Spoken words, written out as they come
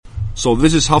So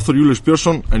this is Hafþór Július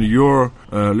Björnsson, and you're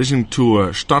listening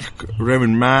to Stark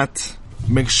Raven Mad.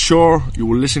 Make sure you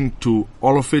will listen to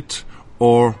all of it,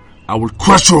 or I will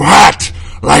crush your hat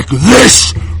like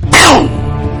this.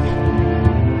 Boom!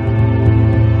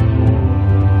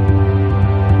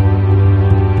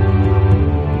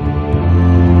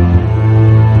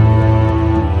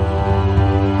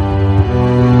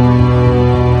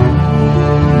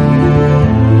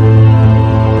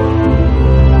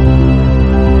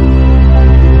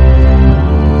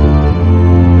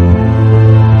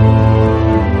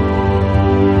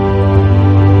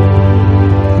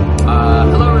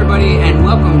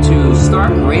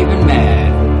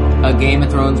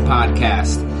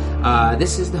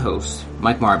 This is the host,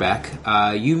 Mike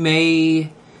Marbach. You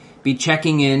may be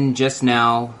checking in just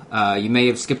now. You may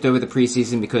have skipped over the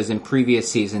preseason because in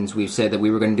previous seasons we've said that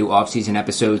we were going to do off-season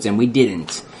episodes, and we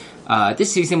didn't.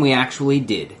 This season we actually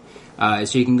did.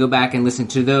 So you can go back and listen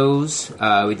to those.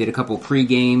 We did a couple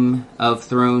pre-game of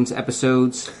Thrones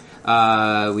episodes.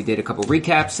 We did a couple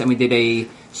recaps, and we did a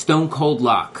Stone Cold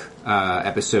Lock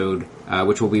episode,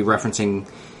 which we'll be referencing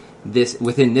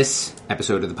within this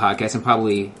episode of the podcast and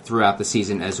probably throughout the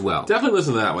season as well. Definitely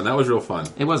listen to that one. That was real fun.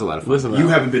 It was a lot of fun. Listen to you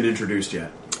that haven't been introduced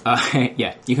yet.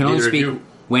 Yeah, you can only speak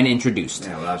when introduced.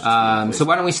 Yeah, well, so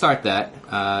why don't we start that?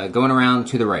 Going around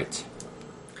to the right.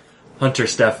 Hunter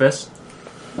Steffes.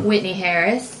 Whitney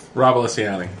Harris. Rob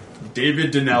Alessiani.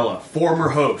 David Danella, former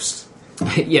host.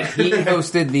 Yeah, he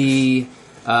hosted the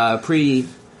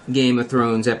pre-Game of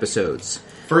Thrones episodes.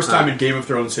 First time in Game of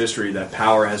Thrones history that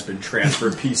power has been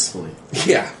transferred peacefully.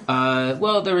 Yeah.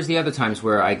 Well, there was the other times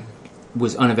where I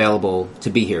was unavailable to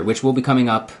be here, which will be coming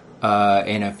up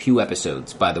in a few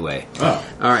episodes, by the way. Oh.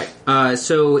 All right.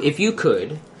 So if you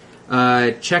could,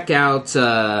 check out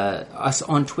us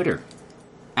on Twitter,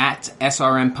 at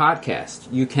SRM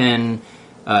Podcast. You can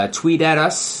tweet at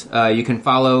us. You can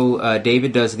follow,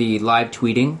 David does the live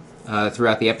tweeting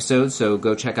throughout the episode, so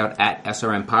go check out at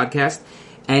SRM Podcast.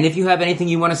 And if you have anything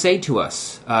you want to say to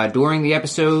us during the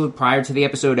episode, prior to the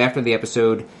episode, after the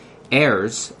episode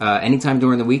airs, anytime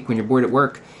during the week when you're bored at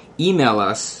work, email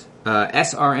us,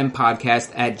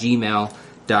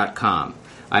 srmpodcast@gmail.com.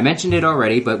 I mentioned it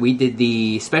already, but we did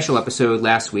the special episode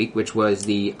last week, which was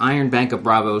the Iron Bank of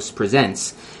Bravos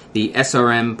presents the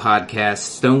SRM podcast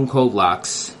Stone Cold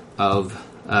Locks of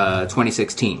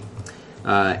 2016.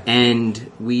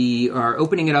 And we are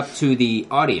opening it up to the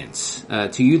audience,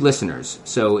 to you listeners.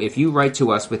 So if you write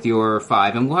to us with your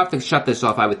 5, and we'll have to shut this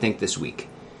off, I would think, this week,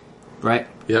 right?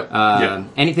 Yep.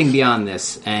 Anything beyond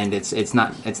this, and it's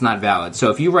not valid. So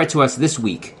if you write to us this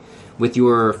week with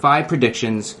your 5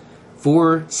 predictions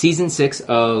for season 6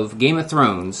 of Game of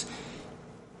Thrones,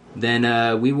 then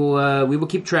we will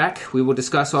keep track. We will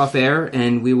discuss off air,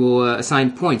 and we will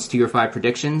assign points to your 5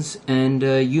 predictions, and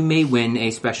you may win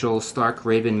a special Stark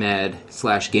Raven Mad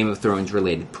 / Game of Thrones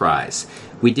related prize.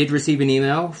 We did receive an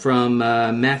email from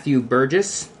Matthew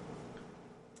Burgess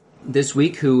this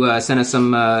week, who sent us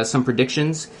some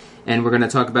predictions, and we're going to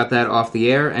talk about that off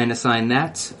the air and assign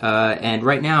that. And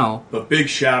right now, But big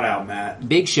shout out, Matt.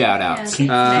 big shout out.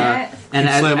 Matt. And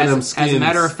as a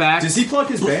matter of fact, Does he plug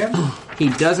his band? he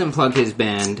doesn't plug his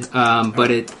band, but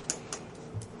it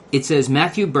says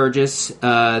Matthew Burgess,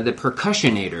 the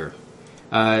Percussionator.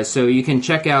 So you can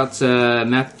check out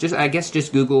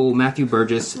just Google Matthew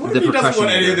Burgess, What the if he doesn't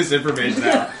want any of Percussionator. this information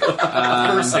out?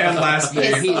 First and last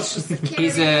name.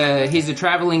 He's a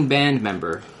traveling band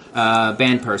member,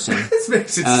 band person. This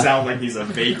makes it sound like he's a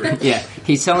baker. Yeah,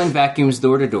 he's selling vacuums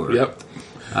door to door. Yep.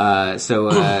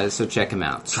 So check him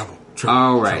out.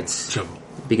 All right. Trouble.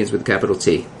 Begins with a capital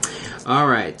T. All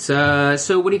right.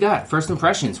 So what do you got? First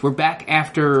impressions. We're back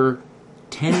after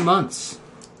 10 months.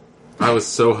 I was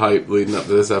so hyped leading up to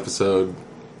this episode.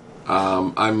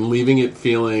 I'm leaving it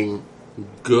feeling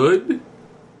good,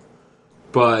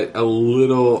 but a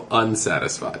little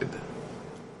unsatisfied.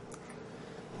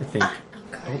 I think.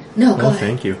 No, go ahead.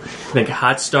 Thank you. I think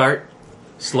hot start,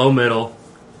 slow middle,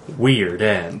 weird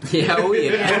end. Yeah, oh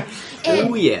yeah.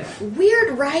 And Oh yeah.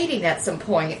 weird writing at some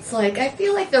points. Like, I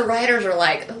feel like the writers are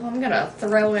like, oh, I'm going to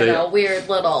throw in a weird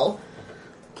little...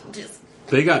 just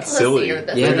They got pussy silly. or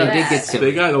this Yeah, or they that. did get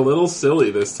silly. They got a little silly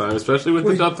this time, especially with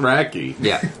the Dothraki.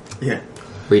 Yeah. Yeah.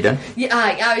 Were you done? Yeah,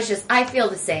 I feel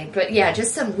the same. But yeah,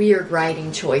 just some weird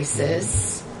writing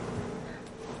choices.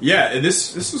 Yeah, and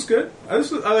this was good.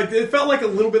 It felt like a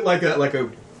little bit like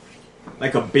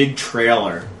a big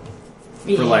trailer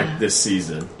for like this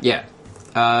season. Yeah.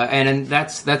 And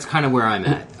that's kind of where I'm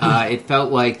at. It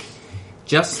felt like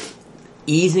just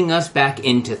easing us back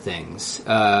into things,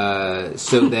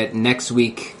 so that next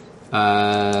week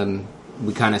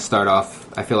we kind of start off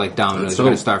I feel like dominoes Let's are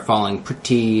going hope. to start falling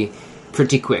pretty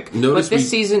quick. Notice but this we-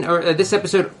 season, or this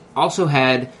episode, also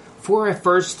had, for a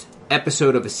first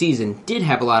episode of a season, did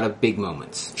have a lot of big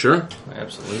moments. Sure.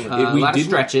 Absolutely. A we lot of didn't-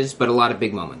 stretches, but a lot of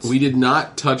big moments. We did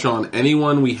not touch on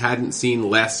anyone we hadn't seen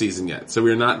last season yet, so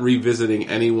we're not revisiting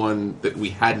anyone that we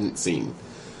hadn't seen.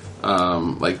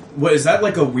 Like, What is that?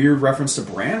 Like a weird reference to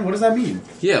Bran? What does that mean?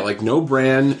 yeah, like no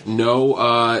Bran, no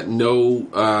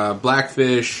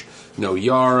Blackfish, no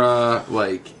Yara.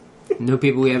 Like, No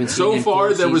people we haven't seen. so in far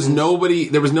 4 there was seasons. nobody.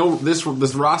 There was no this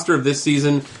roster of this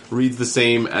season reads the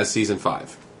same as season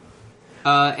 5.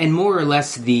 And more or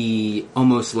less the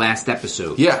almost last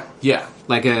episode. Yeah, yeah.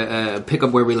 Like a pick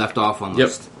up where we left off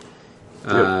almost.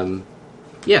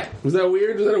 Yeah. Was that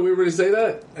weird? Was that a weird way to say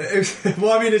that?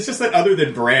 Well, I mean, it's just that other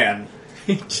than Bran,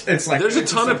 it's like There's a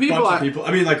it's ton just of people bunch I-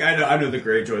 I mean, like I know the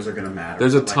Greyjoys are going to matter.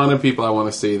 There's a but, like, ton of people I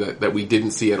want to see that we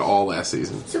didn't see at all last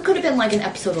season. So it could have been like an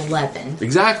episode 11,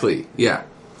 Exactly. Yeah.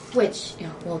 which,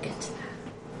 we'll get to that.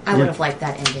 I would have liked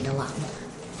that ending a lot more.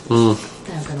 That would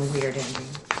have been a weird ending.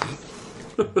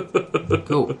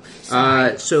 Cool.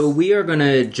 So we are going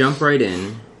to jump right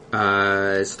in.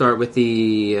 Start with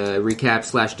the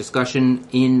recap / discussion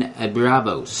in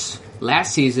Bravos.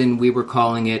 Last season we were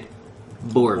calling it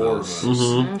Borvos.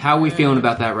 Borvos. How are we feeling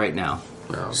about that right now?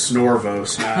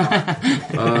 Snorvos now.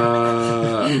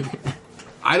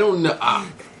 I don't know.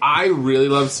 I really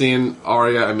love seeing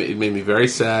Arya. I mean, it made me very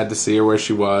sad to see her where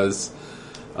she was.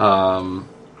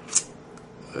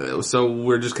 So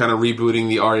we're just kind of rebooting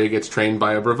the Arya gets trained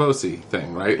by a Bravosi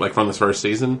thing, right? Like from this first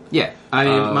season. Yeah, I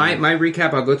mean, my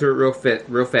recap, I'll go through it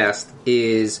real fast,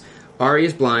 is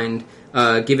Arya's blind,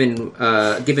 given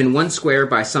one square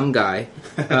by some guy.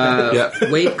 Yeah.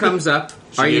 Wave comes up.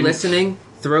 Are you Jim. listening?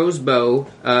 Throws bow.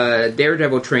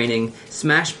 Daredevil training.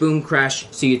 Smash, boom, crash.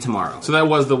 See you tomorrow. So that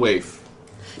was the waif.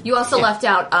 You also Yeah. left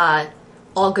out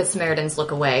all Good Samaritans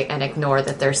look away and ignore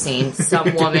that they're seeing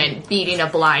some woman beating a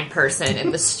blind person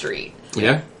in the street.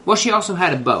 Yeah. Well, she also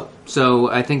had a bow, so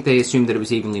I think they assumed that it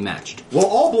was evenly matched. Well,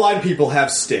 all blind people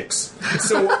have sticks,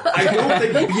 so I don't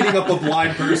think beating up a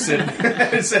blind person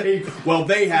and saying, "Well,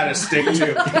 they had a stick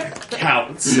too,"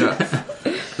 counts. Yeah.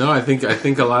 No, I think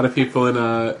a lot of people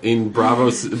in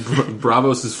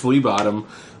Bravos's flea bottom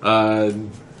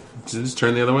just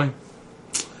turn the other way.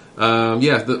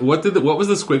 What was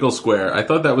the squiggle square? I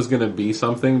thought that was going to be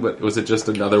something, but was it just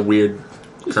another weird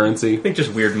currency? I think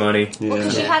just weird money. Well,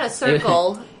 because she Yeah. had a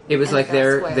circle. It was and like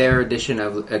a square. their edition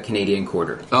of a Canadian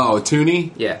quarter. Oh, a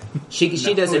toonie? Yeah, she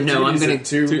doesn't know. I'm gonna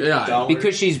yeah,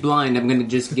 because she's blind. I'm gonna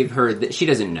just give her. She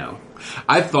doesn't know.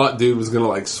 I thought dude was gonna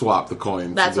like swap the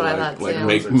coins. That's and, what I like, thought,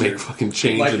 like too. make fucking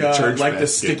change like in the church like the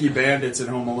basket. sticky bandits in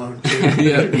Home Alone.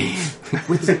 Yeah.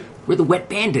 We're the wet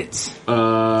bandits.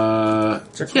 Yeah,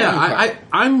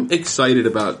 I'm excited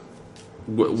about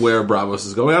where Bravos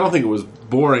is going. I don't think it was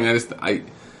boring.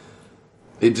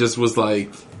 It just was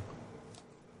like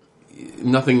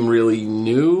nothing really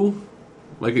new.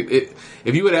 Like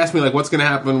if you would ask me like what's gonna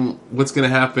happen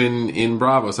in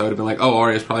Bravos, I would have been like, oh,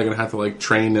 Arya's probably gonna have to like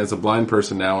train as a blind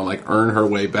person now and like earn her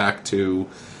way back to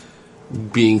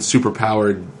being super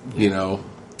powered.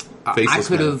 Faceless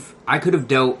man.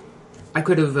 I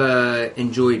could have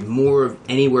enjoyed more of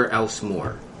Anywhere Else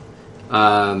more.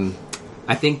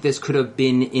 I think this could have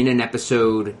been in an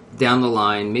episode down the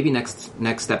line, maybe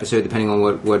next episode, depending on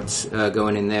what's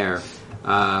going in there,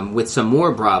 with some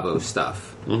more Bravo stuff.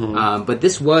 Mm-hmm. But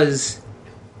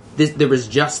there was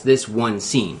just this one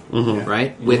scene,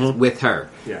 right, with her.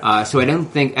 Yeah. So I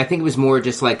think it was more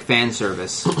just like fan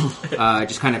service,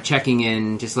 just kind of checking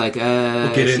in, just like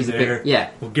We'll get in she's a there. bit- yeah.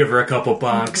 We'll give her a couple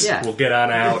bonks. Yeah. We'll get on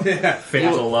out.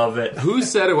 Fans will love it. Who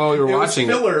said it while we were It was watching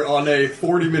it? filler on a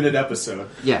 40-minute episode.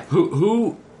 Yeah.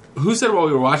 Who said while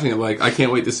we were watching it, like, I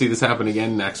can't wait to see this happen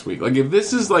again next week? Like, if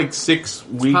this is like 6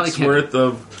 weeks Kevin. worth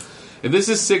of... If this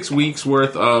is 6 weeks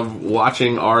worth of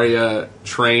watching Arya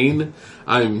train,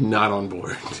 I'm not on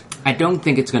board. I don't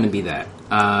think it's going to be that.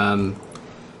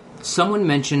 Someone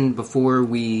mentioned before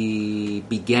we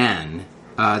began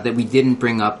that we didn't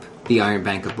bring up the Iron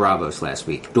Bank of Bravos last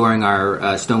week during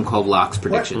our Stone Cold Locks What?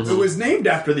 predictions. It was named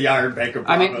after the Iron Bank of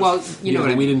I Bravos. mean, well, you know what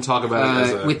I we mean. didn't talk about it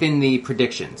as a... Within the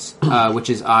predictions, which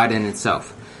is odd in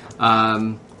itself.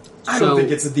 I don't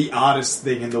think it's the oddest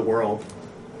thing in the world.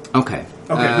 Okay.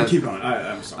 Okay, but keep going.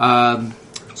 I'm sorry.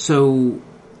 So,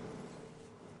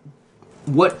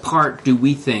 what part do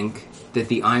we think that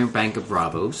the Iron Bank of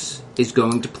Bravos is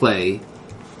going to play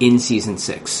in Season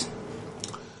 6?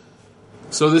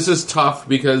 So this is tough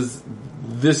because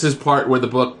this is part where the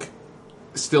book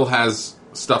still has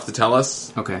stuff to tell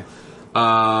us. Okay.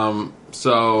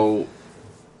 So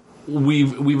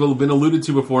we've been alluded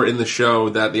to before in the show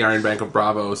that the Iron Bank of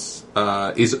Bravos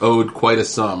is owed quite a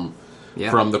sum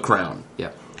from the Crown.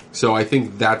 Yeah. So I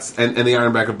think that's and the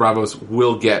Iron Bank of Bravos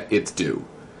will get its due.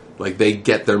 Like, they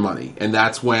get their money, and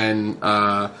that's when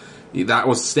that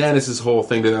was Stannis' whole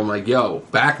thing to them. Like, yo,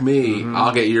 back me,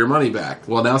 I'll get your money back.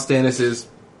 Well, now Stannis is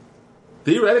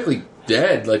theoretically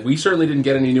dead. Like, we certainly didn't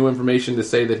get any new information to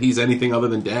say that he's anything other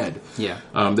than dead. Yeah.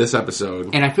 This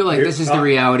episode, and I feel like this is the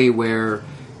reality where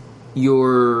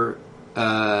your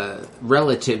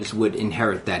relatives would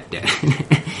inherit that debt,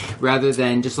 rather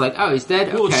than just like, oh, he's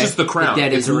dead. well, okay. it's just the crown. The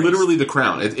debt It's is erased. literally the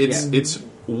crown. It's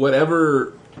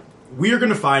whatever. We are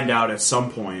going to find out at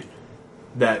some point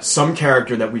that some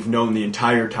character that we've known the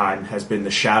entire time has been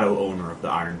the shadow owner of the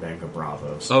Iron Bank of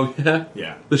Bravos. Oh yeah,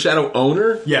 Yeah. the Shadow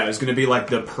owner. Yeah, it's going to be like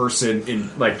the person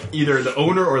in, like, either the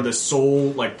owner or the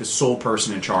sole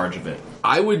person in charge of it.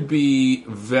 I would be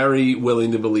very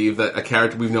willing to believe that a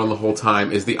character we've known the whole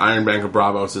time is the Iron Bank of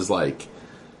Bravos is like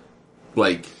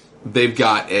they've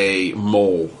got a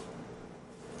mole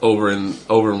over in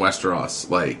Westeros.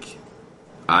 Like,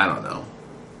 I don't know.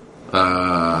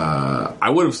 I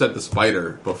would have said the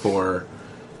spider before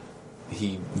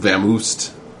he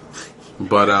vamoosed,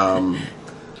 but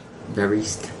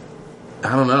Varys.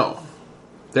 I don't know.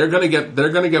 They're gonna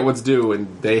get what's due,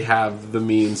 and they have the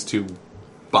means to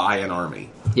buy an army.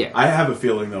 Yeah. I have a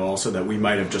feeling, though, also that we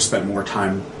might have just spent more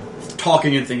time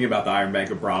talking and thinking about the Iron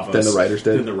Bank of Bravos Than the writers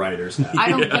did? Than the writers have.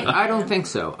 I don't think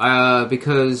so.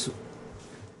 Because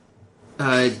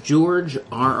George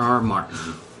R.R.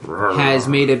 Martin has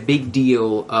made a big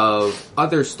deal of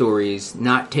other stories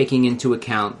not taking into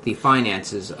account the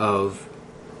finances of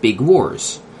big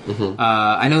wars.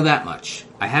 I know that much.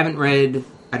 I haven't read.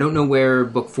 I don't know where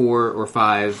book 4 or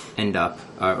 5 end up,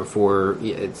 or 4.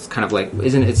 It's kind of like,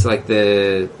 isn't it? It's like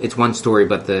it's one story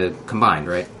but the combined,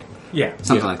 right? Yeah.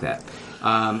 Something like that.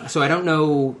 So I don't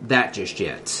know that just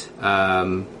yet.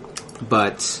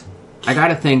 But I got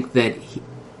to think that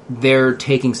they're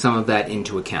taking some of that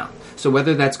into account. So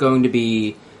whether that's going to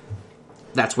be,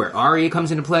 that's where Arya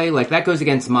comes into play, like that goes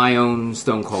against my own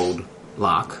Stone Cold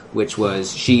lock, which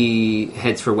was she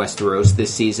heads for Westeros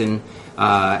this season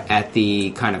at the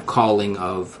kind of calling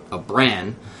of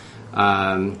Bran.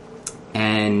 And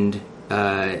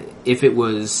if it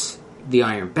was the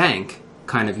Iron Bank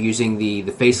kind of using the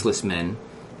Faceless Men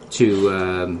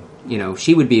to,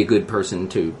 she would be a good person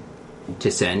to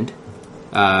send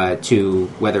to,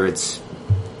 whether it's,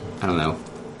 I don't know,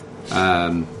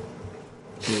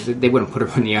 they wouldn't put her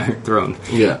on the Iron Throne.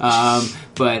 Yeah.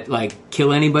 But, like,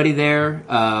 kill anybody there,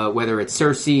 whether it's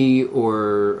Cersei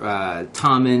or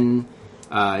Tommen,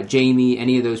 Jaime,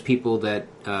 any of those people that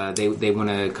they want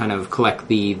to kind of collect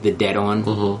the debt on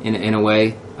in a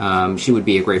way. She would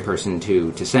be a great person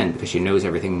to send because she knows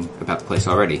everything about the place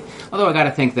already. Although I got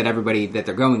to think that everybody that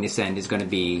they're going to send is going to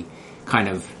be kind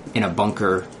of in a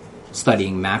bunker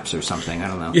studying maps or something. I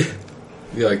don't know.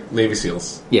 Yeah, like Navy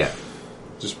SEALs. Yeah.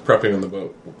 Just prepping on the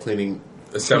boat, cleaning,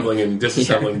 assembling and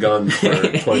disassembling guns for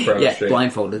 24 hours straight.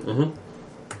 Blindfolded.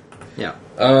 Yeah.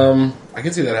 I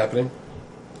can see that happening.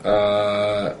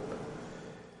 I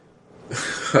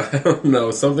don't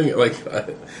know, something like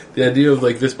the idea of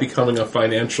like this becoming a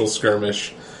financial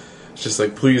skirmish. It's just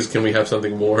like, please, can we have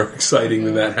something more exciting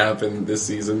than that happen this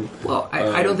season? Well,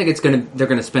 I don't think they're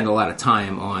gonna spend a lot of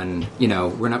time on,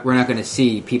 we're not gonna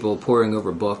see people poring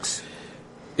over books.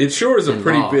 It sure is a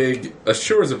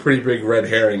pretty big red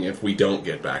herring if we don't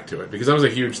get back to it, because that was a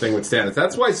huge thing with Stannis.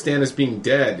 That's why Stannis being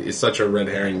dead is such a red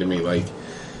herring to me. Like,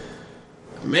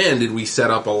 man, did we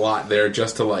set up a lot there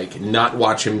just to like not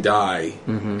watch him die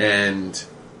and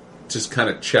just kind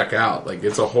of check out. Like,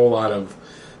 it's a whole lot of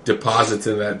deposits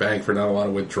in that bank for not a lot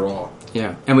of withdrawal.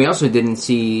 Yeah, and we also didn't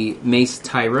see Mace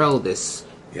Tyrell this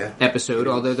Yeah. episode,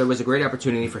 although there was a great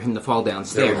opportunity for him to fall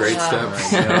downstairs. They were great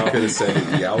steps. I could have said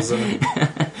Yowza.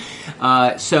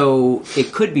 So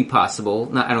it could be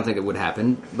possible, I don't think it would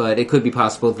happen, but it could be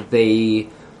possible that they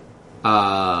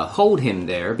hold him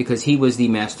there because he was the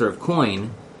master of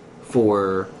coin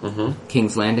for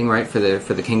King's Landing, right? For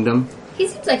the kingdom. He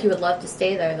seems like he would love to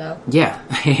stay there, though. Yeah,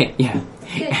 yeah.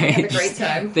 Have a great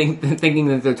time. Thinking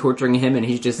that they're torturing him, and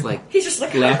he's just like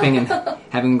laughing and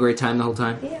having a great time the whole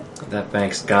time. Yeah. That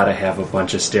bank's gotta have a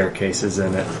bunch of staircases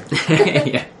in it.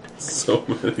 Yeah. So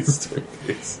many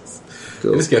staircases.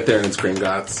 Cool. Just get there and it's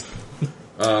Gringotts.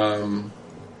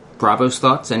 Bravo's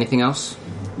thoughts? Anything else?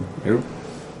 Nope.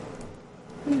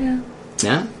 Yeah.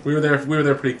 Yeah? We were there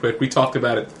pretty quick. We talked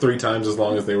about it 3 times as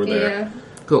long as they were there. Yeah.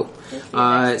 Cool.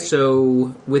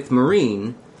 So with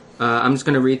Marine, I'm just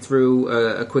going to read through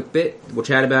a quick bit. We'll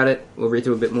chat about it. We'll read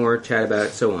through a bit more, chat about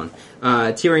it, so on.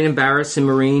 Tyrion and Varys and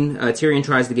Meereen. Tyrion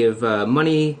tries to give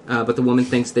money, but the woman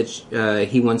thinks that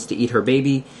he wants to eat her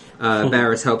baby.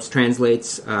 Varys helps,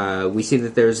 translates. We see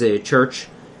that there's a church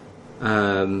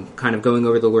kind of going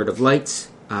over the Lord of Lights,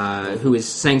 who is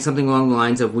saying something along the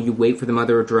lines of, will you wait for the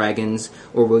Mother of Dragons,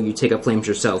 or will you take up flames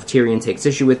yourself? Tyrion takes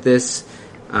issue with this,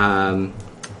 and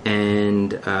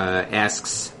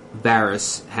asks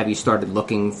Varys, have you started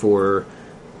looking for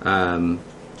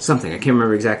something? I can't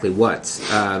remember exactly what.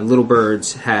 Little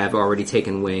birds have already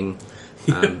taken wing.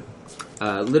 There's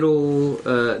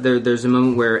a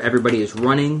moment where everybody is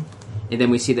running, and then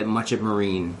we see that much of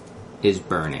Meereen is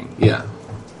burning. Yeah.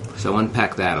 So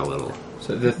unpack that a little.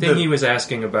 So the thing he was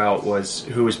asking about was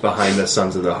who was behind the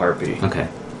Sons of the Harpy. Okay.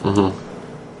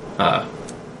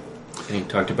 And he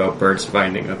talked about birds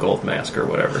finding a gold mask or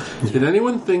whatever. Did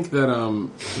anyone think that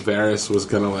Varys was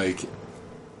gonna like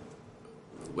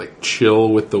chill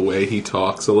with the way he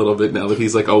talks a little bit now that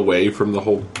he's like away from the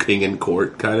whole king and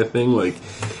court kind of thing? Like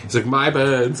he's like, my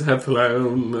birds have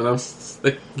flown, and I'm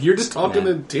like, you're just talking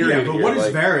to Tyrion. Yeah, but here. what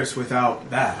is like, Varys without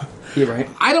that? You're right.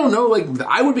 I don't know. Like,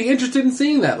 I would be interested in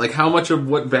seeing that. Like, how much of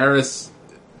what Varys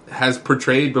has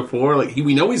portrayed before. Like,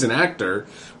 we know he's an actor.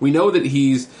 We know that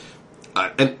he's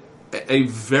a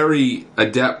very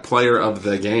adept player of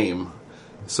the game.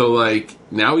 So, like,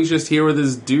 now he's just here with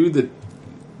this dude that,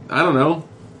 I don't know.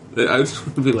 I would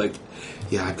just be like,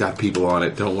 yeah, I've got people on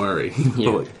it. Don't worry.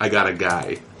 Like, I got a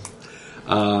guy.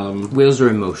 Wheels are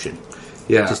in motion.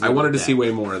 Yeah, Just I wanted to that. see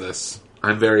way more of this.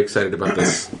 I'm very excited about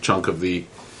this chunk of the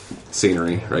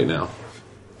scenery right now.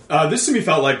 This to me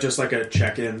felt like just like a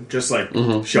check-in, just like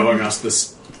showing us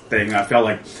this thing. I felt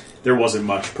like there wasn't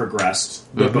much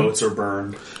progressed. The boats are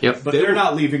burned. Yep. But they're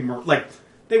not leaving,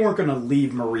 they weren't going to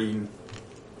leave Meereen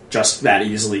just that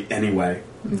easily anyway.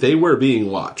 They were being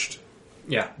watched.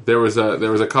 Yeah. There was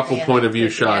a couple Yeah, point of view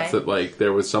okay. shots that like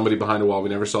there was somebody behind a wall. We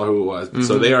never saw who it was.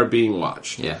 So they are being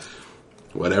watched. Yeah.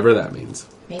 Whatever that means.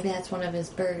 Maybe that's one of his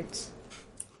birds.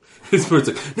 His bird's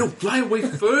like, no, fly away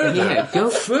further. Yeah, go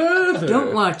further.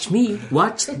 Don't watch me,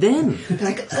 watch them.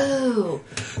 Like, oh.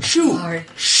 shoot, Sorry.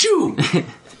 shoot.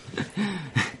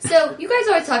 So, you guys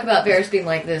always talk about Varys being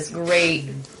like this great,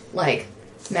 like,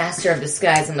 master of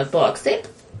disguise in the books.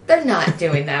 They're not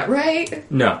doing that, right?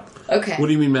 No. Okay. What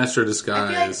do you mean, master of I disguise?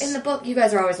 feel like in the book, you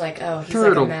guys are always like, oh, he's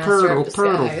Turtle, like a master turtle, of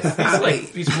disguise. He's like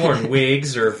he's worn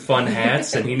wigs or fun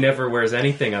hats, and he never wears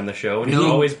anything on the show, and he's No,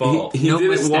 always bald. He No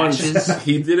did it mustaches. once.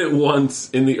 He did it once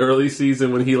in the early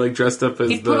season when he like dressed up as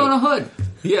He put on a hood.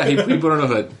 Yeah, he put on a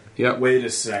hood. Yep. Wait a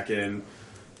second.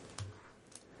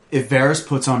 If Varys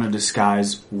puts on a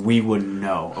disguise, we wouldn't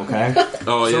know, okay?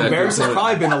 Oh So yeah. Varys has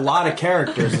probably been a lot of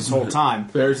characters this whole time.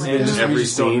 Varys has been in And we every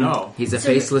just don't scene. know. He's a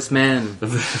faceless man.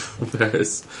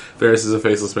 Varys is a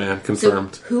faceless man. So,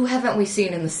 Confirmed. who haven't we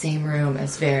seen in the same room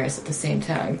as Varys at the same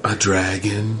time? A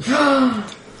dragon.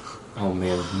 Oh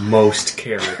man, most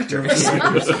characters.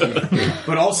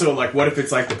 But also, like, what if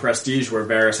it's like the Prestige where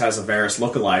Varys has a Varys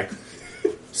lookalike?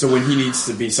 So when he needs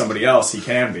to be somebody else, he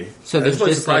can be. So there's That's what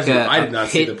just like surprised me. a I did not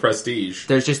see pit. the Prestige.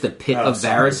 There's just a pit Oh, of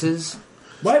sorry. Varys's.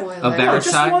 What? Spoiler. A Varys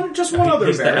side? Just one other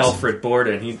He's the Varys. Alfred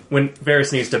Borden. When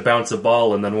Varys needs to bounce a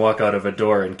ball and then walk out of a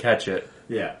door and catch it.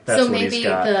 Yeah. That's So what he's maybe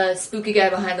got. the spooky guy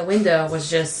behind the window was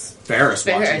just Varys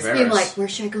watching Varys, Varys. being like, where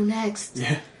should I go next?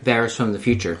 Yeah. Varys from the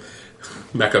future.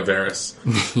 Mecha Varys.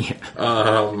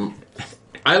 Yeah.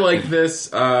 I like this.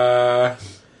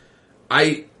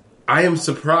 I am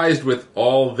surprised with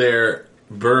all their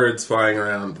birds flying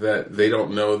around that they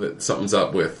don't know that something's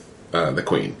up with the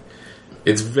Queen.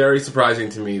 It's very surprising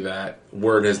to me that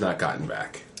word has not gotten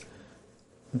back.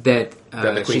 That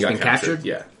That the Queen she's got been captured.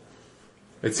 Yeah.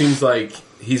 It seems like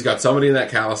he's got somebody in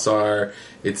that Khalasar.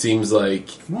 It seems like...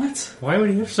 What? Why would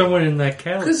he have someone in that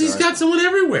calendar? Because he's got someone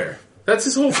everywhere. That's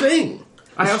his whole thing.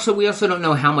 We also don't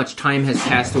know how much time has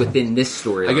passed within this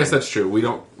story. I guess that's true. We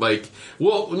don't, like...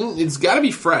 Well, it's got to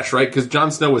be fresh, right? Because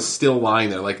Jon Snow was still lying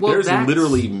there. Like, Well, there's that's-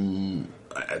 literally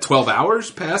 12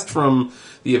 hours passed from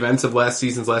the events of last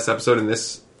season's last episode and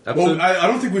this episode. Well, I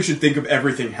don't think we should think of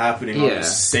everything happening on Yeah. the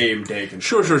same day.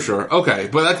 Sure. Okay,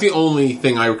 but that's the only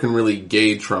thing I can really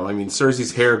gauge from. I mean,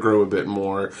 Cersei's hair grew a bit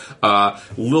more.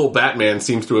 Lil Batman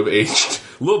seems to have aged.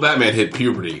 Lil Batman hit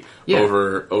puberty Yeah.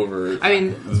 over. I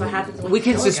mean, That's what happens when we you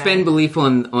can kill a guy. suspend belief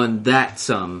on that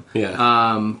some.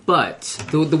 Yeah. But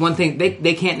the one thing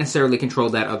they can't necessarily control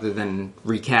that other than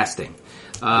recasting.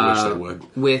 I wish they would.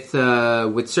 With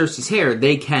Cersei's hair,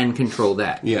 they can control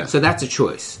that. Yeah. So that's a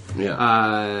choice.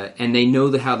 Yeah. And they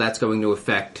know how that's going to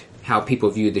affect how people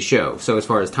view the show. So as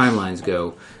far as timelines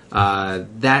go,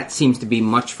 that seems to be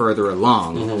much further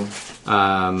along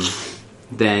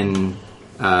than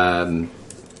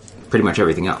pretty much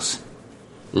everything else.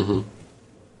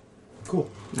 Cool.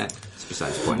 That's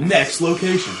besides the point. Next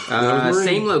location.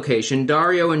 Same location.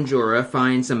 Dario and Jorah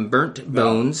find some burnt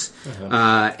bones,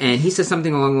 and he says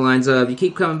something along the lines of, "You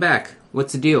keep coming back.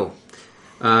 What's the deal?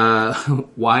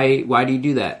 Why do you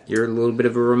do that? You're a little bit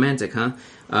of a romantic, huh?"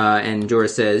 And Jorah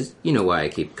says, "You know why I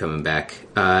keep coming back."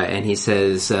 And he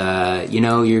says,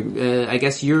 you're, I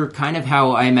guess you're kind of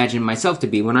how I imagine myself to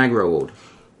be when I grow old.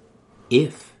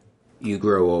 If you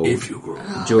grow old. If you grow old.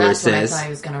 Jorah That's says. when I thought he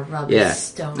was going to rub Yeah. his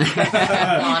stone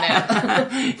on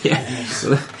it.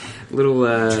 Yeah. little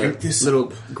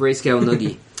grayscale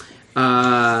noogie.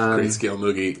 Grayscale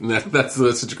Noogie. That's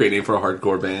such a great name for a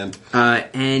hardcore band.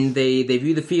 And they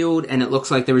view the field, and it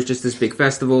looks like there was just this big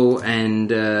festival,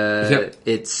 and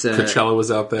it's... Coachella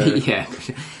was out there. Yeah.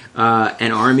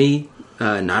 An army,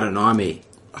 not an army,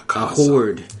 a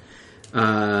horde.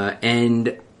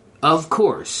 And, of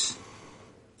course,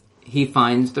 he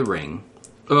finds the ring.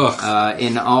 Ugh.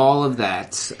 In all of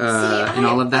that,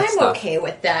 I'm stuff. okay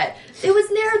with that. It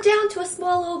was narrowed down to a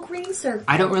small little green circle.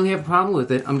 I don't really have a problem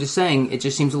with it. I'm just saying, it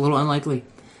just seems a little unlikely.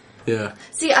 Yeah.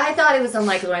 See, I thought it was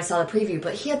unlikely when I saw the preview,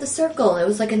 but he had the circle. It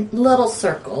was like a little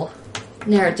circle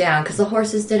narrowed down because the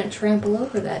horses didn't trample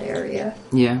over that area.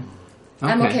 Yeah.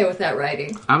 I'm okay with that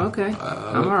writing. I'm okay.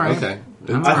 I'm alright. Okay.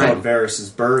 I'm I alright. thought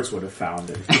Varys' birds would have found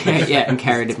it. Yeah, and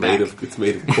carried it back. It's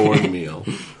made of cornmeal.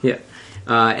 Yeah.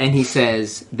 And he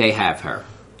says they have her,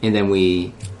 and then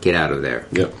we get out of there.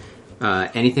 Yep.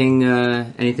 Anything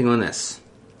on this?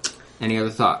 Any other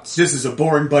thoughts? This is a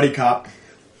boring buddy cop.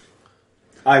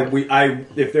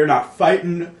 If they're not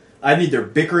fighting, I need their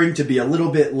bickering to be a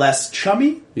little bit less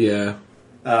chummy. Yeah.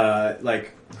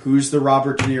 Like, who's the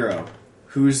Robert De Niro?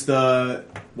 Who's the...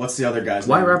 What's the other guy's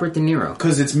Why name? Robert De Niro?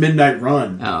 Because it's Midnight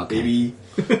Run. Oh, okay. Baby.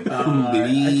 I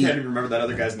can't even remember that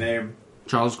other guy's name.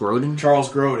 Charles Grodin? Charles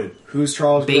Grodin. Who's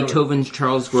Charles Grodin? Beethoven's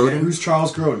Charles Grodin? Yeah, who's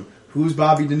Charles Grodin? Who's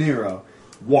Bobby De Niro?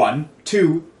 1.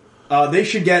 2. They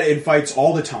should get in fights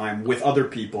all the time with other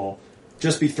people.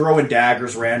 Just be throwing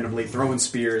daggers randomly, throwing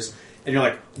spears, and you're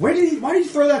like, why did you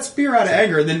throw that spear out of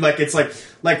anger? And then it's like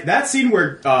that scene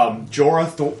where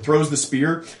Jorah throws the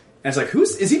spear, and it's like,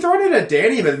 is he throwing it at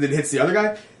Dany and then hits the other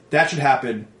guy? That should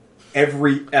happen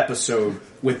every episode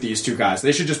with these two guys.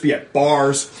 They should just be at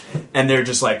bars, and they're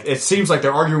just like, it seems like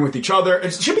they're arguing with each other.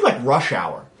 It should be like Rush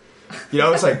Hour. You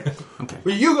know, it's like, Okay.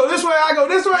 well, you go this way, I go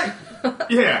this way.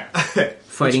 Yeah.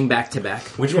 Fighting back to back.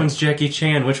 Which one's Jackie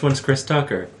Chan? Which one's Chris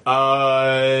Tucker?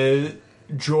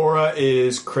 Jorah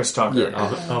is Chris Tucker.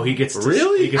 Yeah. Oh, he gets to,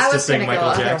 Really? He gets I to was sing gonna go Michael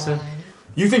other Jackson. one.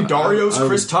 You think Dario's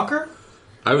Chris Tucker?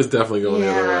 I was definitely going the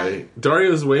other Yeah. way.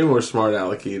 Dario's way more smart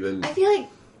alecky than... I feel like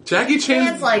Jackie Chan's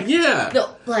Chan's like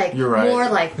You're right. more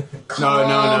like calm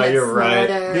no, and you're right.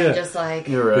 smarter Yeah. and just like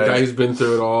You're the right. guy who's been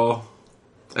through it all.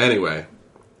 Anyway.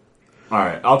 All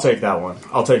right, I'll take that one.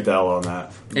 I'll take the L on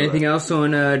that. Anything else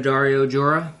on Dario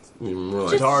Jorah? More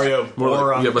like, Dario, more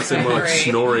Bora. like, yeah, but say more like Right.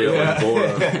 Snorio and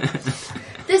Bora.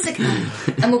 this. Like,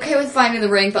 I'm okay with finding the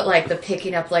ring, but like the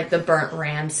picking up like the burnt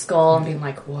ram skull and being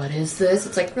like, "What is this?"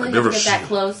 It's like really I've have to never get that seen-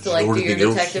 close to like do your anything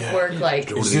else? detective work.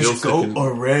 Like, Is this goat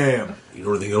or ram? You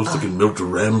know anything else that can melt a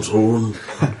ram's horn?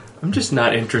 I'm just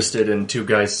not interested in two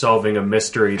guys solving a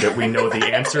mystery that we know the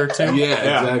answer to. Yeah,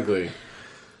 exactly.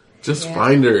 Just Yeah.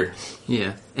 find her.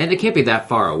 Yeah. And it can't be that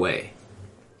far away.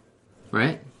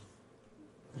 Right?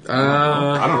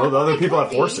 I don't know. The other people have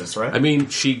could be. horses, right? I mean,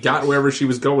 she got wherever she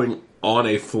was going on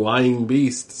a flying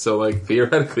beast, so like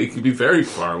theoretically, it could be very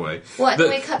far away. What? The,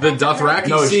 Can we cut the back to her? Dothraki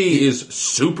No, Sea is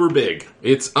super big.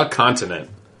 It's a continent.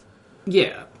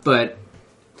 Yeah, but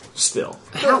Still.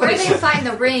 but where they find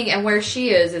the ring and where she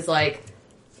is like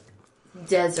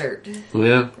desert,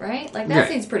 Yeah. right? Like that Right.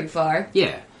 seems pretty far.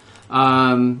 yeah.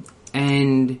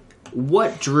 And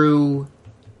what drew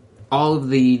all of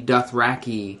the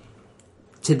Dothraki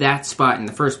to that spot in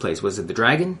the first place? Was it the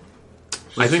dragon?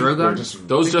 I think Drogon?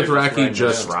 those Dothraki riding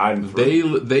just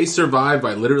through. they survive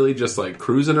by literally just like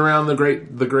cruising around the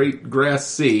great grass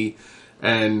sea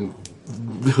and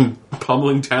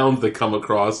pummeling towns they come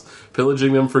across,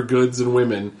 pillaging them for goods and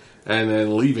women, and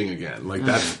then leaving again. Like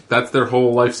that's their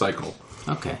whole life cycle.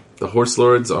 Okay. The Horse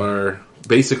Lords are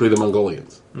basically the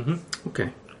Mongolians. Okay.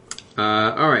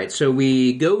 All right, so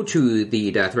we go to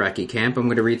the Dothraki camp. I'm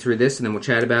going to read through this, and then we'll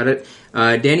chat about it.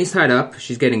 Dany's tied up.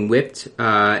 She's getting whipped,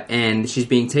 and she's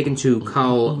being taken to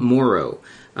Khal Moro.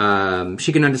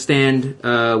 She can understand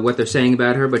what they're saying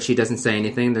about her, but she doesn't say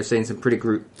anything. They're saying some pretty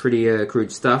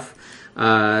crude stuff.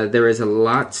 There's a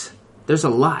lot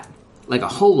like a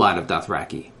whole lot of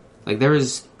Dothraki. Like there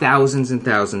is thousands and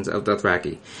thousands of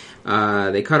Dothraki.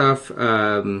 They cut off.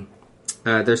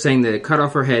 They're saying they cut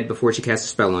off her head before she casts a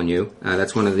spell on you.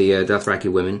 That's one of the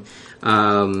Dothraki women.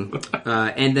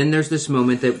 And then there's this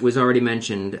moment that was already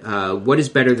mentioned. What is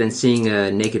better than seeing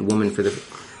a naked woman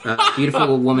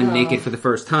beautiful woman naked for the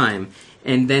first time?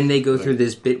 And then they go through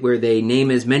this bit where they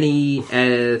name as many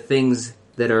things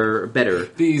that are better.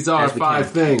 These are as we 5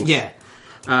 can. things. Yeah.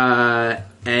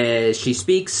 As she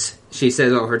speaks, she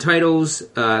says all her titles.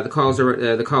 The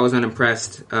call is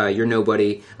unimpressed. You're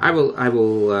nobody. I will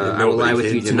lie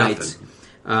with you tonight.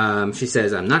 She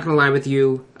says, I'm not going to lie with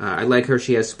you. I like her.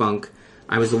 She has spunk.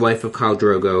 I was the wife of Khal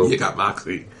Drogo. You got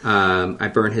moxie. I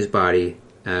burn his body.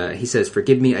 He says,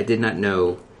 forgive me, I did not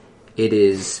know. It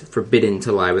is forbidden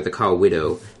to lie with a Khal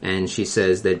widow. And she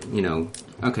says that,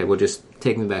 okay, well, just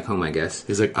take me back home, I guess.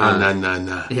 He's like,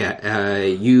 nah. Yeah,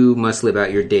 you must live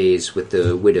out your days with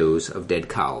the widows of dead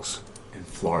Khals. In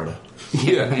Florida.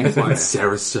 Yeah, in Florida.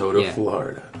 Sarasota, Yeah.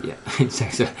 Florida. Yeah,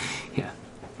 exactly. Yeah.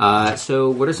 So,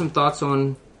 what are some thoughts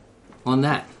on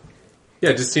that?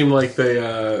 Yeah, it just seemed like they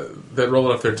roll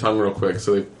it off their tongue real quick,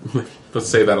 so let's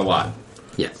say that a lot.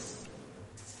 Yeah.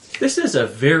 This is a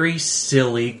very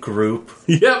silly group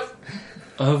Yep.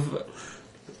 of...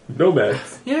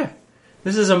 Nomads. Yeah.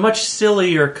 This is a much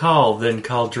sillier call than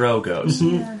Khal Drogo's.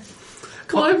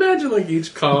 Well, I imagine like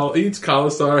each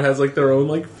Khalasar has like their own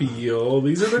like feel.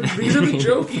 These are the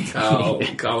jokey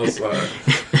Khalasar.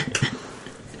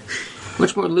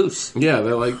 Much more loose. Yeah,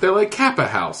 they're like Kappa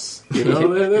House. They're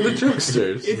the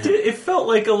jokesters. It felt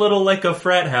like a little like a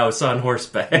frat house on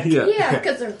horseback. Yeah,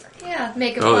 because they're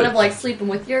making fun of like sleeping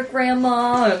with your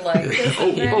grandma and like this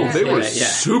and that. They were Yeah.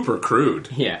 super crude.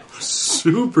 Yeah.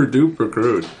 Super duper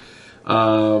crude.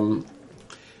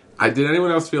 Did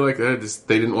anyone else feel like they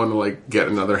didn't want to like get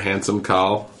another handsome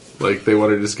Khal? Like they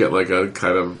wanted to just get like a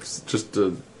kind of just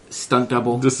a Stunt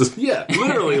double.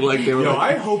 literally like they were.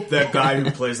 I hope that guy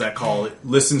who plays that call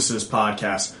listens to this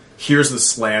podcast, hears the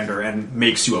slander, and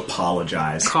makes you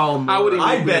apologize. How would he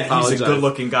I make me bet he's apologize? a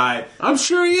good-looking guy. I'm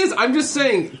sure he is. I'm just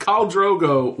saying, Khal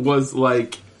Drogo was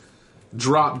like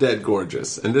drop dead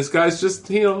gorgeous, and this guy's just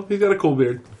he's got a cool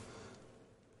beard.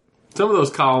 Some of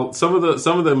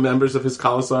the members of his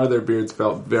Khalasar, their beards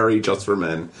felt very just for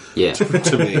men. Yeah.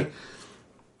 To me.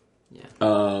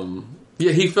 Yeah.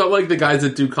 Yeah, he felt like the guys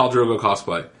that do Khal Drogo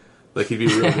cosplay. Like he'd be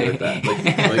real good at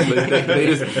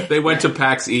that. They went to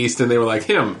PAX East and they were like,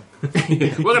 him. We're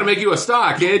gonna make you a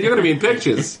star, kid. You're gonna be in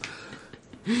pictures.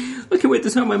 I can't wait to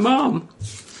tell my mom.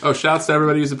 Oh, shouts to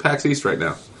everybody who's at PAX East right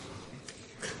now.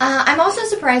 I'm also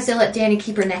surprised they let Dany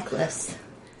keep her necklace.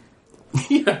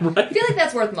 Yeah, right. I feel like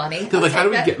that's worth money. They're like, how do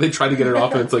we get? They try to get it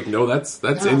off, and it's like, no, that's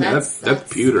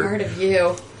pewter. Part of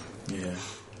you. Yeah.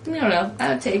 I don't know.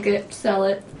 I would take it, sell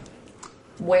it,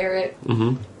 wear it.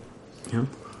 Mm-hmm. Yeah.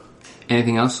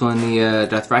 Anything else on the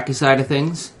Dothraki side of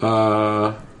things?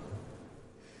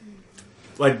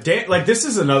 Like this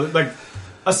is another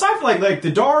aside from like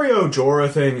the Dario Jorah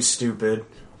thing is stupid,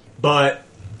 but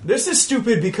this is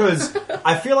stupid because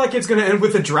I feel like it's going to end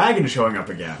with a dragon showing up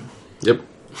again. Yep.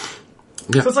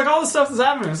 So it's like all the stuff that's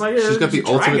happening. It's like She's got the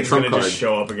ultimate trump card. Just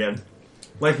show up again.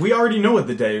 Like we already know what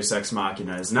the Deus Ex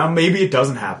Machina is. Now maybe it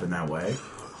doesn't happen that way.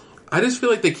 I just feel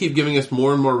like they keep giving us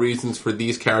more and more reasons for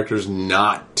these characters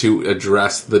not to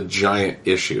address the giant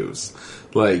issues.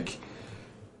 So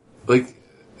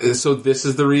this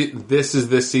is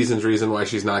this season's reason why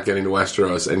she's not getting to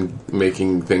Westeros and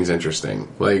making things interesting.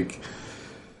 Like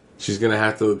she's gonna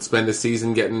have to spend a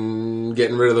season getting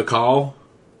rid of the call,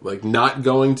 like not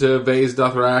going to Vaes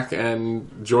Dothrak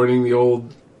and joining the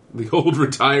old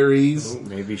retirees.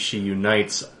 Maybe she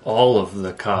unites all of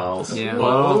the Khals. Yeah. Ooh.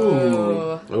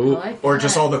 I like Or that.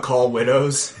 just all the call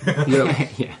widows. Yeah.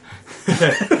 Yeah.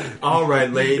 All right,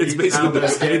 ladies. It's basically now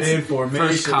let's get in formation.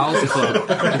 First Khals Club.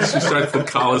 She starts the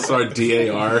Khalasar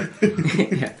DAR.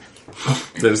 Yeah.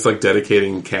 They're just like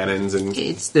dedicating cannons and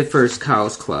It's the first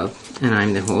Khals Club, and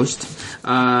I'm the host.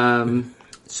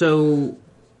 So,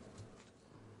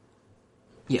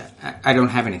 yeah, I don't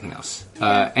have anything else.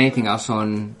 Anything else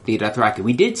on the Dothraki?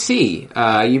 We did see,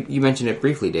 you mentioned it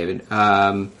briefly, David,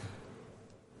 about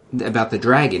the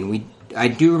dragon. I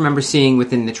do remember seeing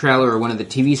within the trailer or one of the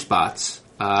TV spots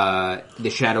the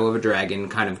shadow of a dragon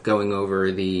kind of going over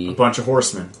A bunch of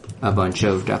horsemen. a bunch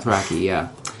of Dothraki, yeah.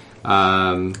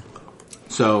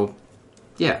 So,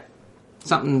 yeah,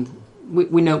 something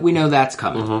we know that's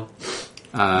coming,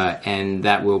 and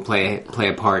that will play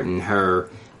a part in her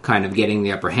kind of getting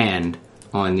the upper hand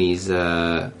on these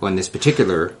on this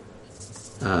particular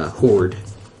horde,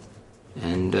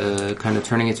 and kind of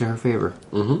turning it to her favor.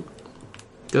 Mm-hmm.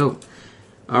 Dope.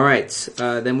 All right.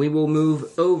 Then we will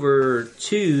move over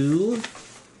to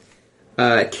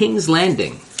King's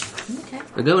Landing. Okay.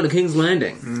 We're going to King's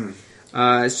Landing.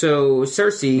 So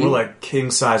Cersei. More like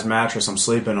king-size mattress I'm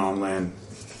sleeping on, Lynn.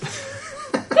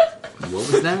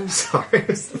 What was that? Sorry,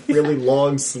 it's a really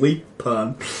long sleep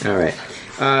pun. All right.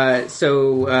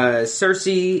 So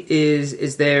Cersei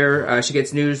is there. She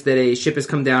gets news that a ship has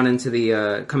come down into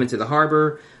the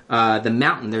harbor. The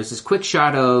mountain. There's this quick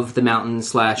shot of the mountain /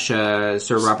 Sir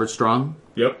Robert Strong.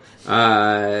 Yep.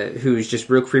 Who's just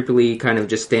real creepily kind of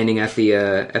just standing at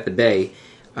the bay,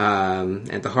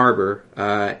 at the harbor,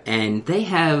 and they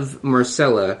have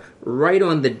Marcella right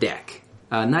on the deck.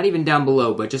 Not even down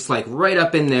below, but just like right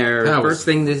up in there. That First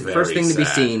thing to be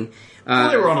seen. Well,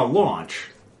 they were on a launch.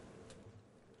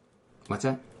 What's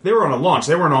that? They were on a launch.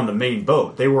 They weren't on the main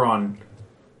boat. They were on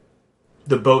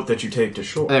the boat that you take to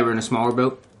shore. They were in a smaller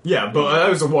boat. Yeah, but that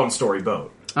was a one-story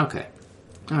boat. Okay.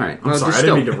 All right. I'm sorry, I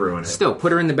didn't mean to ruin it. Still,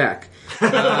 put her in the back.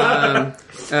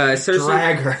 Cersei,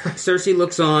 Drag her. Cersei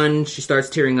looks on. She starts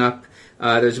tearing up.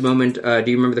 There's a moment. Do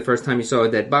you remember the first time you saw a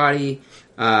dead body?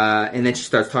 And then she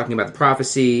starts talking about the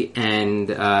prophecy.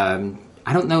 And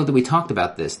I don't know that we talked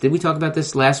about this. Did we talk about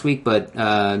this last week? But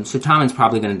so Tommen's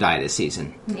probably going to die this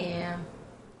season. Yeah.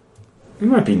 It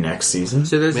might be next season.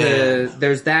 So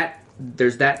there's that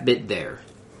bit there.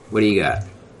 What do you got?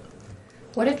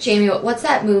 What if Jamie... What's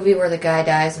that movie where the guy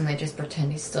dies and they just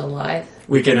pretend he's still alive?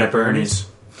 Weekend at Bernie's.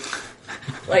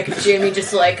 Like if Jamie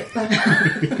just like...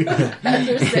 as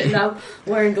they're sitting up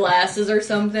wearing glasses or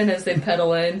something as they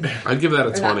pedal in. I'd give that a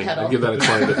Or not 20. pedal. I'd give that a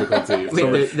 20 difficulty. Wait,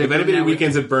 So they're if doing anybody that with-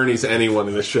 weekends at Bernie's, anyone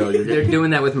in the show, you're They're getting...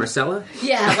 doing that with Marcella?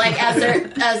 Yeah, like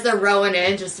as they're rowing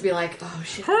in just to be like, oh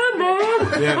shit. Hi,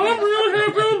 Mom! Yeah. I'm really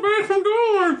happy I'm back from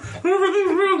Dorne.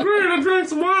 Everything's real great. I drank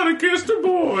some wine and kissed a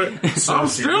boy. I'm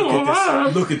still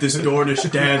alive. Look at this Dornish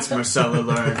dance Marcella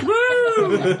learned.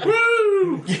 Woo!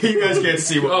 Woo! You guys can't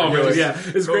see what Oh, we're really? doing. Yeah.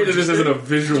 It's great that this isn't a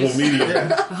visual medium.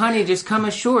 Honey, just come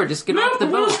ashore. Just get No, off the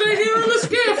I'm gonna boat. stay here in the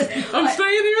skiff. I'm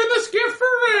staying here in the skiff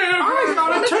forever.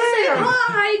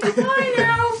 Hi, goodbye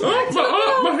now.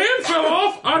 Oh, my hand fell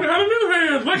off. I got a new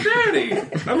hand. My daddy.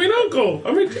 I mean, uncle.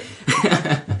 I mean...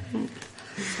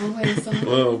 Oh, wait, so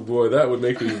Oh, boy, that would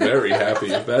make me very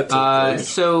happy if that took place.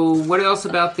 So, what else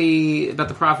about the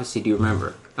prophecy do you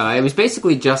remember? It was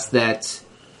basically just that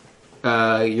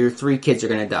your 3 kids are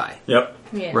going to die, Yep.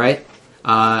 yeah. right?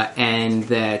 And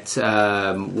that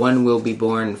one will be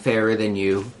born fairer than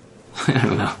you. I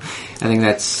don't know. I think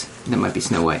that might be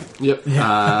Snow White. Yep.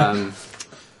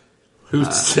 Who's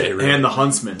to say, right? And the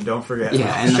Huntsman, don't forget.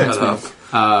 Yeah, and Shut that's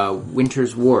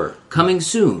Winter's War coming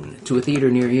soon to a theater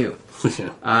near you.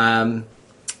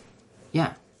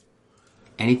 Yeah.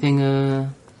 Anything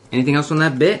else on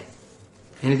that bit?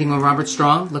 Anything on Robert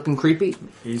Strong looking creepy?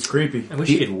 He's creepy. I wish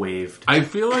he had waved. I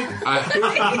feel like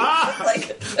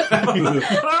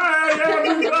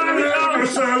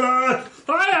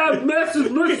I have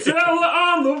Mrs. Marcella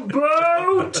on the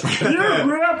boat. You're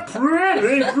real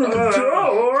pretty for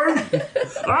Dorne.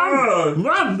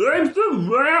 My name's the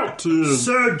Mountain.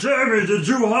 Sir Jamie, did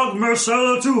you hug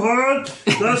Marcella too hard?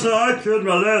 That's how I killed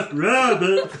my last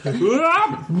rabbit.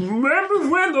 I remember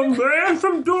when the man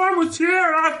from Dorne was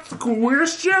here, I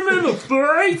squished him in the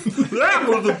face. That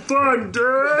was a fun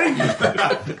day.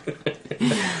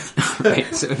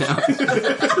 Right, so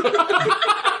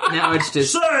now it's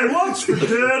just Say, what's for dinner?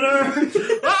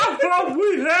 I thought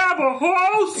we'd have a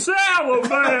whole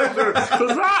salamander,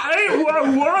 because I ate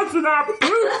one once and I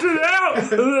pooped it out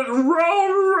and it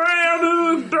rolled around in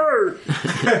the dirt.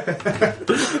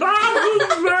 I'm the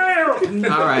mountain.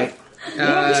 all right.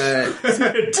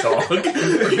 Dog.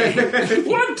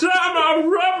 One time I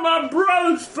rubbed my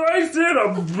brother's face in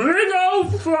a big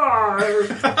old fire.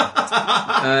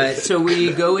 So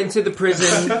we go into the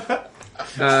prison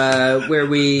where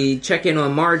we check in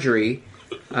on Marjorie.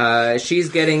 She's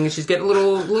getting a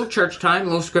little church time, a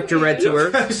little scripture read to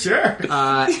her, Sure.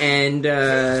 and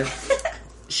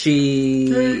she.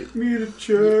 Take me to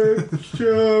church,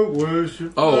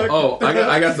 worship.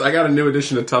 I got a new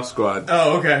addition to Tough Squad.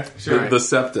 Oh, okay. Sure. The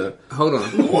Septa. Hold on.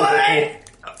 What?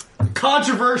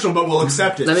 Controversial, but we'll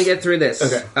accept it. Let me get through this.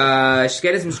 Okay. She's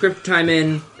getting some scripture time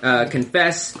in.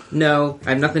 Confess. No, I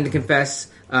have nothing to confess.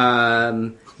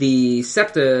 The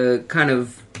Septa kind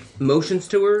of motions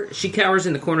to her. She cowers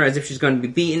in the corner as if she's going to be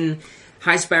beaten.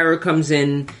 High Sparrow comes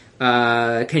in.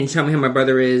 Can you tell me who my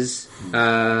brother is?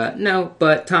 No,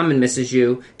 but Tommen misses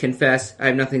you. Confess. I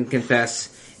have nothing to confess.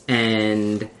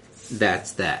 And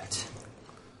that's that.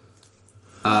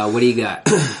 What do you got?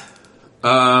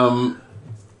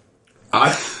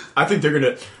 I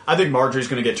think Marjorie's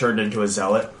gonna get turned into a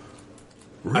zealot.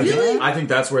 I think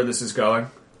that's where this is going.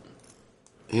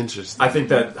 Interesting. I think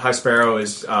that High Sparrow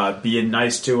is being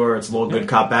nice to her. It's a little good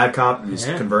cop, bad cop. He's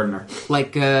converting her.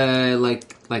 Like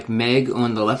Meg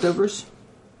on The Leftovers.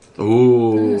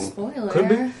 Ooh. Spoiler.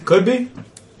 Could be.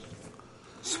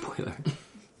 Spoiler.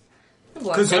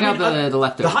 Because Check out The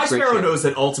Leftovers. The High Great Sparrow show. knows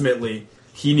that ultimately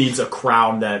he needs a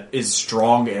crown that is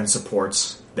strong and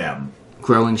supports them.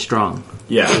 Growing strong.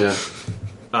 Yeah.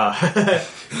 Yeah.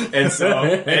 And so,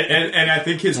 and I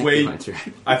think his way, Hunter.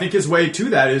 I think his way to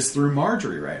that is through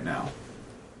Marjorie right now.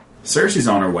 Cersei's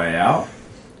on her way out.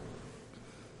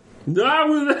 Not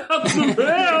without the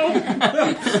bell.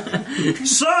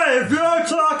 Say, if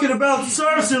you're talking about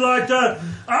Cersei like that,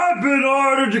 I've been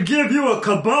ordered to give you a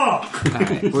kabak. All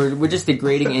right, we're just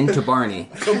degrading into Barney.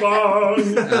 Come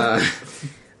on.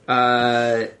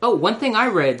 One thing I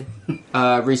read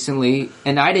recently,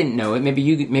 and I didn't know it. Maybe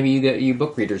you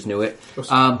book readers knew it. But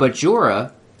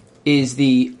Jorah is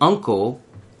the uncle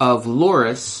of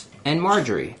Loras and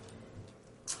Marjorie.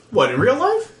 What, in real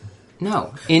life?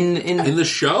 No, in the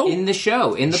show? In the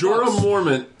show, in the Jorah books.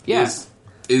 Mormont Yeah.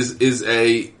 is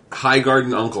a High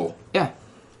Garden uncle. Yeah,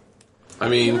 I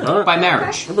mean, by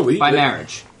marriage. I believe By it.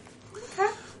 marriage.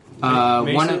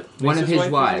 One of Mace's his wife is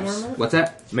a wives. Mormon? What's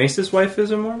that? Mace's wife is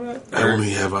a Mormon? I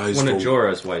only have eyes One for of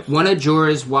Jorah's wives. One of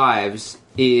Jorah's wives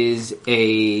is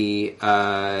I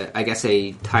guess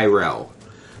a Tyrell.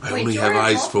 I Wait, only Jorah have has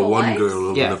eyes for multiple one wives? girl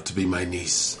old Yeah. enough to be my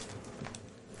niece.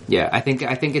 Yeah, I think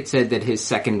it said that his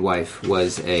second wife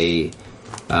was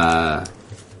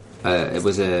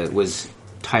was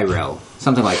Tyrell,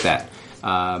 something like that.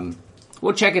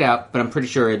 We'll check it out, but I'm pretty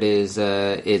sure it is.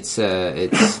 It's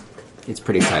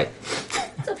pretty tight.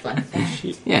 It's a fun fact.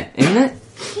 Yeah, isn't it?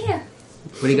 Yeah.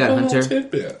 What do you got, Hunter?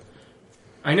 Tidbit.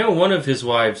 I know one of his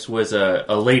wives was a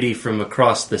lady from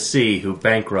across the sea who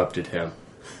bankrupted him.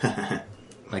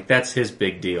 Like, that's his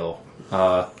big deal.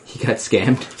 He got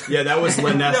scammed. Yeah, that was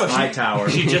Lyness Hightower.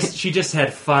 She just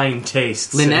had fine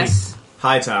taste. Lyness.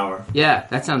 Hightower. Yeah,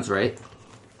 that sounds right.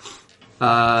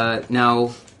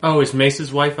 Now, Oh, is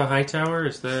Mace's wife a Hightower?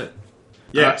 Is that...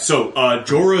 Yeah, so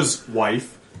Jorah's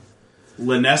wife,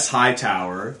 Lyness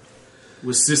Hightower,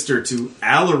 was sister to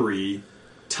Allery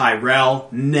Tyrell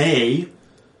Nay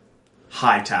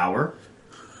Hightower,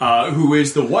 who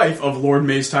is the wife of Lord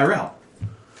Mace Tyrell.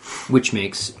 which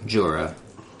makes Jorah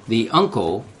the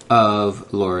uncle of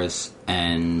Loras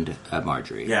and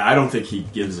Marjorie. Yeah, I don't think he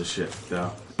gives a shit,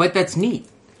 though. But that's neat.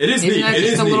 It is Isn't neat. that It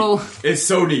just is a neat. little- It's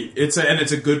so neat. And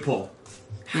it's a good pull.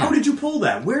 How did you pull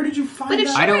that? Where did you find But if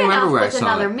that? she I don't ran remember off where I with saw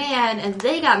another it. man and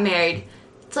they got married,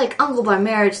 it's like uncle by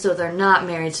marriage, so they're not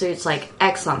married, so it's like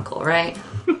ex-uncle, right?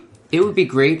 It would be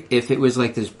great if it was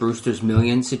like this Brewster's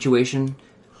Million situation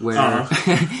where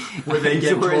Where they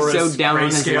get Where it's Jorah's so down on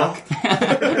his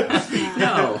grayscale.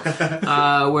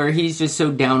 no, where he's just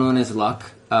so down on his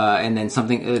luck, and then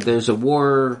something. There's a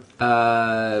war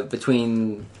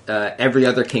between every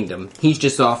other kingdom. He's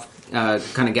just off,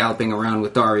 kind of galloping around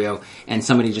with Dario, and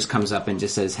somebody just comes up and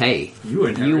just says, "Hey, You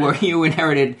inherited. you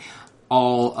inherited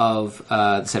all of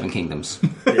the Seven Kingdoms,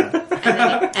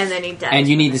 And then he died. and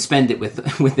you need to spend it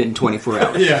within 24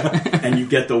 hours." Yeah. And you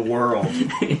get the world.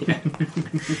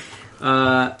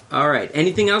 All right.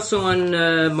 Anything else on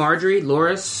Marjorie,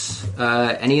 Loras,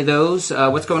 any of those?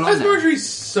 What's going on Why is there? Marjorie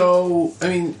so... I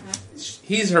mean,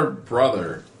 he's her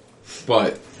brother,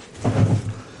 but...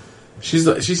 She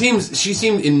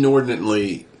seemed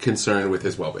inordinately concerned with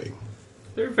his well-being.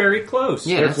 They're very close.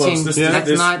 Yeah, that Close. seems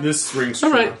This not. this rings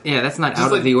All true. right. Yeah, that's not Just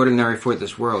out like- of the ordinary for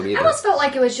this world I either. almost felt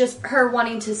like it was just her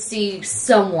wanting to see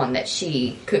someone that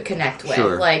she could connect with.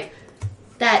 Sure. Like,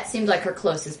 that seemed like her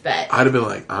closest bet. I'd have been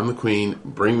like, I'm the queen.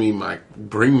 Bring me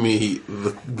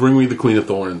the Queen of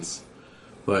Thorns.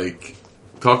 Like,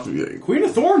 talk to me. Queen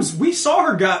of Thorns, we saw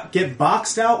her get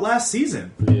boxed out last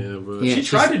season. Yeah, but Yeah, She she's-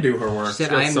 tried to do her She work. said,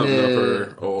 got "I'm something up the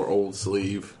her or old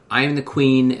sleeve. I am the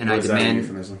queen, and I What is that a demand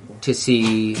euphemism for? to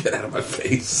see." Get out of my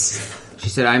face. She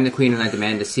said, "I am the queen, and I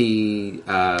demand to see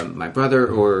my brother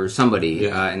or somebody."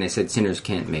 Yeah. And they said, "Sinners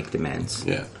can't make demands."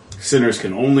 Yeah. Sinners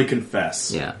can only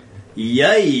confess. Yeah.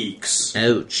 Yikes.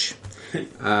 Ouch.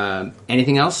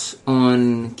 Anything else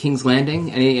on King's Landing?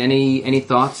 Any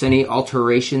thoughts? Any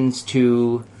alterations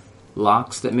to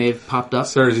locks that may have popped up?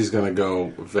 Cersei's gonna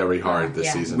go very hard this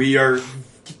Yeah. season. We are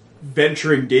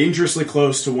venturing dangerously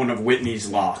close to one of Whitney's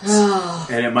locks.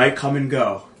 And it might come and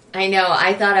go. I know,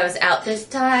 I thought I was out this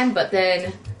time, but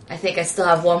then I think I still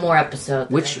have one more episode.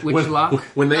 that Which I- lock?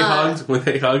 When they hugged,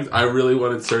 I really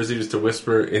wanted Cersei just to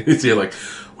whisper in his ear, like,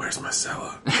 "Where's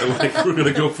Marcella?" And like, we're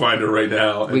gonna go find her right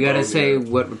now. We gotta And say yeah.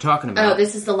 what we're talking about. Oh,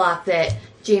 this is the lock that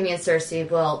Jaime and Cersei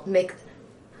will make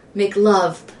make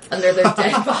love under their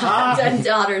dead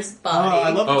daughter's body. I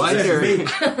love Oh,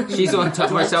 that. She's on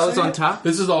top. Marcella's on top.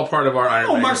 This is all part of our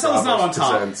Iron Man. Marcella's not on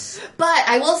top. Presents. But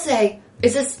I will say,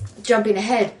 is this jumping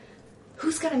ahead?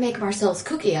 Who's gonna make Marcel's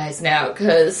cookie eyes now?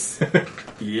 Because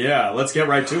Yeah, let's get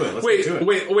right to it. Let's get to it.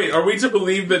 Wait. Are we to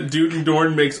believe that Dude and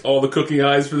Dorn makes all the cookie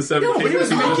eyes for the 7 No, but he was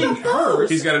Kingdoms? making hers.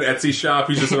 He's got an Etsy shop.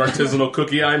 He's just an artisanal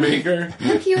cookie eye maker.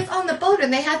 look, he was on the boat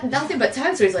and they had nothing but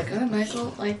time. So he's like, "Oh,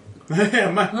 Michael, like,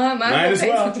 Might as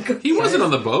well. He wasn't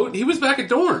on the boat. He was back at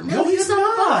Dorn. No, he's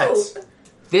not.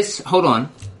 Hold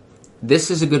on. This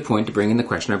is a good point to bring in the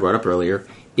question I brought up earlier,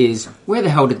 is where the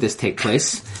hell did this take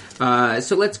place?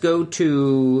 So let's go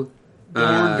to...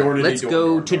 Dorn,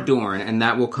 and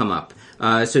that will come up.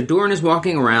 So Dorn is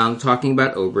walking around talking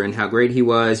about Oberyn, how great he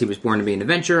was. He was born to be an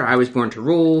adventurer. I was born to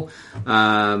rule. He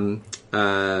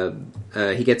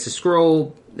gets a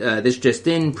scroll. This just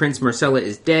in, Prince Marcella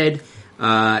is dead.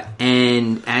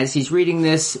 And as he's reading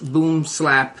this, boom,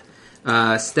 slap,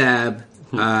 stab.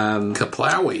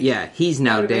 Kaplawi. Yeah, he's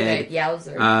now dead.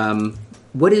 Yowzer.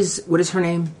 What is her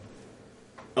name?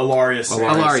 Alaria Sand.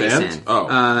 Alaria Sand? Sand.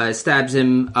 Oh. Stabs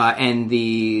him, and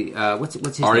the what's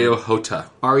his Ario name? Hota.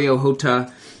 Ario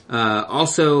Hota.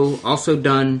 Also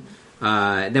done.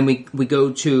 Then we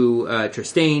go to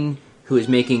Trystane, who is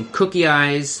making cookie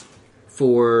eyes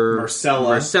for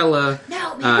Marcella.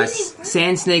 No, maybe they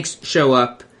Sand snakes show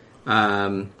up,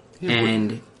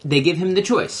 and they give him the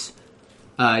choice.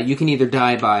 You can either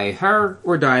die by her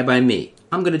or die by me.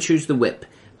 I'm going to choose the whip.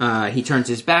 He turns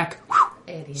his back,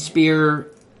 spear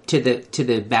to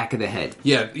the back of the head.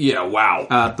 Yeah,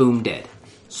 wow. Boom, dead.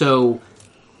 So,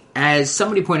 as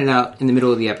somebody pointed out in the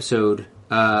middle of the episode,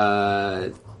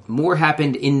 more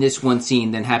happened in this one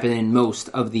scene than happened in most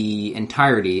of the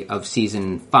entirety of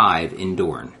Season 5 in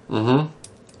Dorne.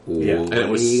 Mm-hmm. Yeah. And it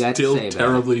was still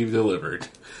terribly delivered.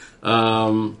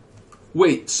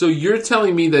 Wait, so you're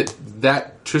telling me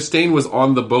that Trystane was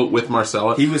on the boat with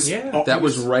Marcella? He was. Yeah. That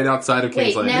was right outside of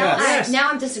King's Wait, Landing. now, now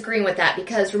I'm disagreeing with that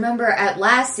because remember at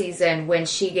last season when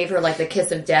she gave her like the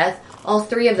kiss of death, all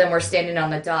three of them were standing on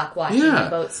the dock watching the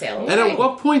boat sail away. And at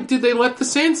what point did they let the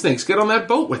Sand Snakes get on that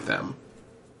boat with them?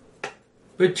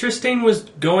 But Trystane was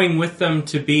going with them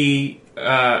to be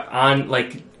on,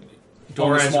 like,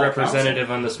 Doran's small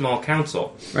representative on the small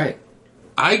council. Right.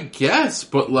 I guess,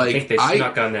 but like... I think they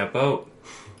snuck on that boat.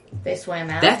 They swam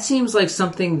out. That seems like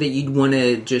something that you'd want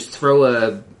to just throw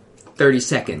a 30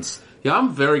 seconds. Yeah,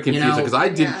 I'm very confused because I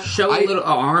did... Yeah. Show a little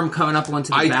arm coming up onto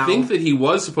the bow. I think that he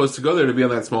was supposed to go there to be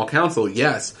on that small council,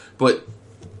 yes, but...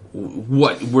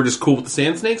 What? We're just cool with the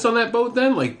Sand Snakes on that boat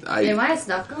then? Like, They might have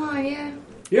snuck on, yeah.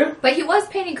 Yeah. But he was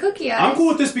painting cookie eyes. I'm cool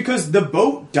with this because the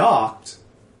boat docked,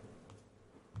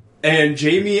 and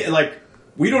Jamie, like,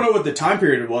 we don't know what the time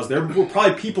period was. There were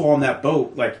probably people on that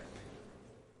boat, like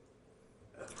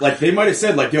they might have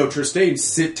said, like, "Yo, Trystane,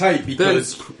 sit tight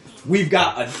because we've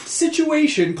got a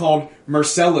situation called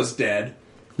Marcella's dead,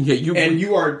 yeah,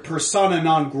 you are persona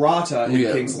non grata in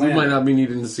King's we Landing." might not be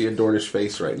needing to see a Dornish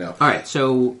face right now. All right,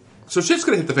 so shit's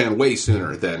gonna hit the fan way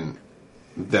sooner than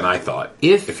I thought.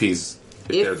 If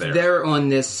they're there. they're on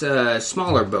this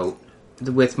smaller boat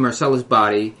with Marcella's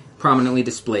body prominently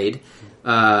displayed,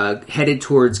 headed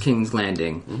towards King's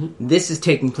Landing, this is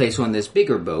taking place on this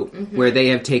bigger boat where they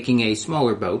have taken a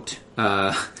smaller boat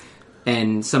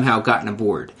and somehow gotten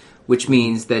aboard, which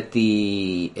means that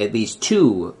at least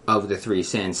two of the three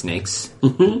Sand Snakes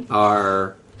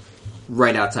are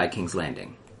right outside King's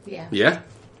Landing. Yeah. Yeah.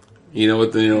 You know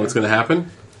what's going to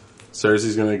happen?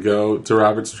 Cersei's going to go to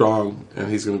Robert Strong, and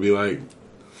he's going to be like,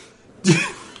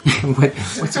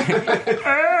 What's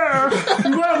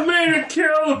You want me to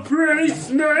kill a pretty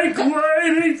snake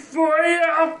lady for you?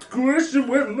 I'll squish it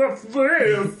with my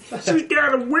fist. She's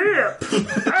got a whip.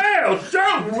 Ow,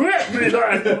 don't whip me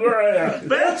like that.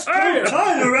 That's too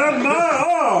tight around my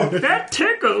arm. That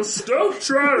tickles. Don't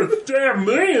try to stab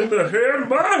me in the head.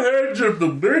 My head's just a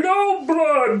big old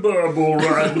blood bubble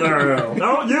right now.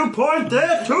 Don't you point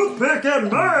that toothpick at me.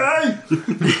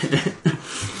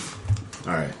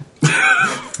 All right.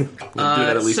 we'll do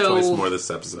that at least so- twice more this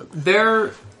episode.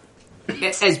 There,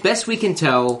 as best we can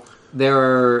tell,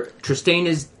 Trystane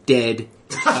is dead.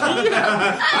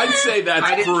 I'd say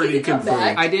that's pretty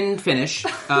confirmed. I didn't finish.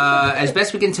 As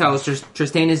best we can tell,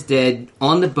 Trystane is dead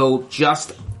on the boat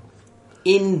just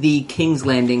in the King's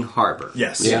Landing harbor.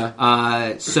 Yes.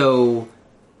 Yeah. So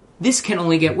this can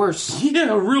only get worse.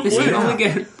 Yeah, real This quick. can only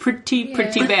get pretty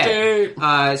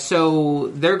bad. So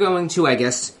they're going to, I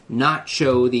guess, not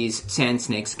show these Sand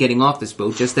Snakes getting off this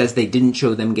boat, just as they didn't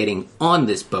show them getting on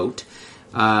this boat.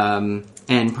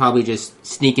 and probably just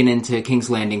sneaking into King's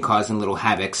Landing, causing little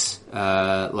havocs,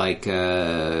 like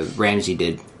Ramsay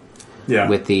did Yeah.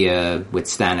 with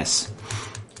Stannis.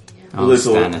 Oh,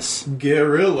 Little Stannis.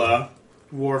 guerrilla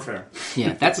warfare.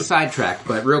 Yeah, that's a sidetrack,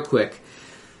 but real quick.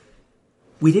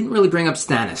 We didn't really bring up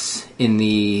Stannis in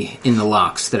the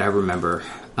locks that I remember.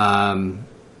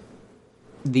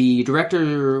 The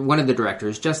director, one of the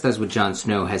directors, just as with Jon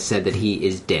Snow, has said that he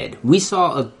is dead. We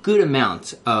saw a good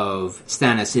amount of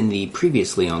Stannis in the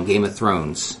previously on Game of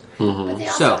Thrones. But they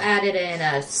also So- added in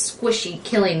a squishy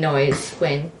killing noise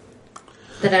that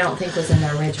I don't think was in the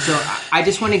original. So I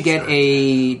just want to get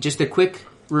just a quick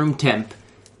room temp.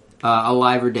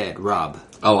 Alive or dead? Rob,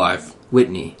 Alive.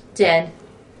 Whitney, Dead.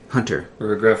 Hunter,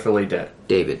 Regretfully dead.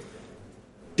 David.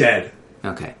 Dead.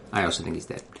 Okay, I also think he's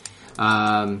dead.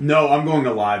 No, I'm going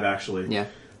alive, actually. Yeah.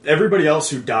 Everybody else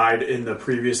who died in the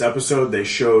previous episode, they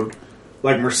showed...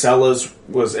 Like, Myrcella's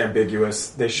was ambiguous.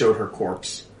 They showed her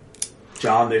corpse.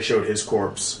 Jon, they showed his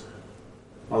corpse.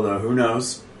 Although, who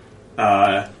knows?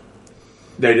 They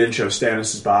didn't show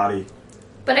Stannis' body.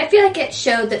 But I feel like it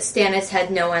showed that Stannis had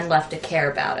no one left to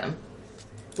care about him.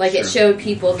 Like, it showed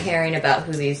people caring about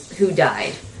who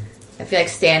died. I feel like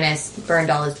Stannis burned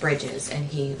all his bridges, and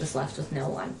he was left with no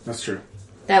one. That's true.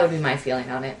 That would be my feeling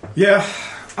on it. Yeah,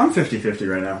 I'm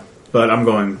 50-50 right now. But I'm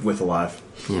going with alive.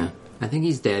 Yeah, I think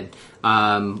he's dead.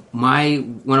 One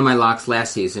of my locks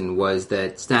last season was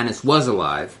that Stannis was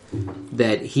alive,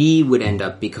 that he would end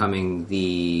up becoming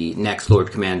the next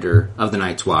Lord Commander of the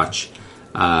Night's Watch.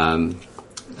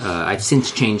 I've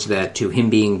since changed that to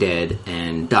him being dead,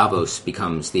 and Davos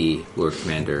becomes the Lord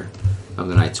Commander of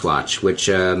the Night's Watch, which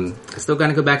I still got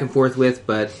to go back and forth with,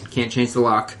 but can't change the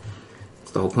lock.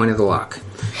 It's the whole point of the lock.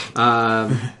 All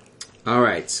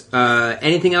right.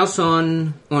 Anything else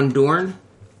on Dorne?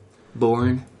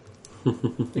 Born? I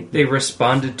think they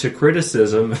responded to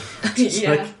criticism.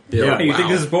 Yeah. Yeah. Hey, you think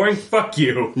this is boring? Fuck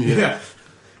you. Yeah.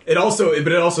 It also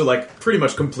like pretty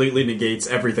much completely negates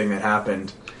everything that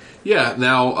happened. Yeah,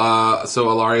 now, so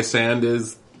Alaria Sand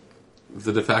is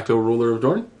the de facto ruler of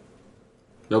Dorne?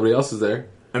 Nobody else is there.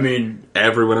 I mean,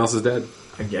 Everyone else is dead.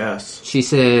 I guess. She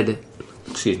said,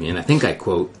 excuse me, and I think I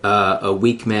quote, a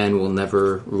weak man will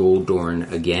never rule Dorne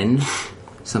again.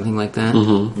 Something like that.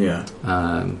 Mm-hmm.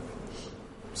 Yeah.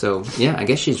 So, yeah, I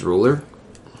guess she's ruler.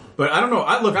 But I don't know.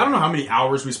 I don't know how many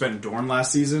hours we spent in Dorne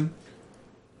last season.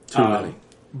 Too many.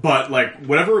 But, like,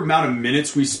 whatever amount of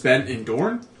minutes we spent in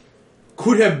Dorne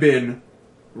could have been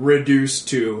reduced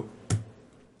to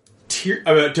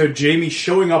Jaime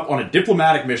showing up on a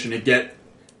diplomatic mission to get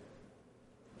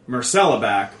Myrcella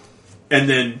back, and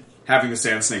then having the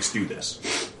Sand Snakes do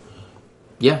this.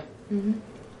 Yeah.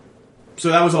 So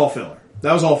that was all filler.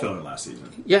 That was all filler last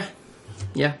season. Yeah.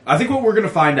 Yeah. I think what we're going to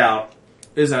find out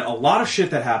is that a lot of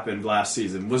shit that happened last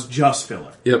season was just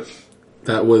filler. Yep.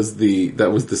 That was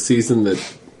the season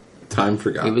that time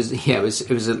forgot. It was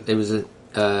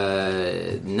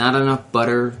not enough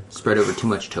butter spread over too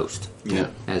much toast. Yeah.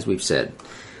 As we've said.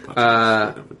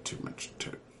 Too much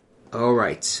toast. All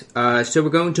right. So we're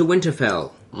going to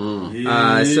Winterfell.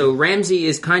 So Ramsay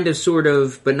is kind of, sort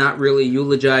of, but not really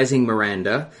eulogizing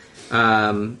Miranda.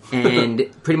 And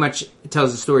pretty much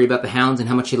tells a story about the hounds and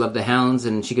how much she loved the hounds,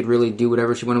 and she could really do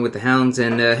whatever she wanted with the hounds.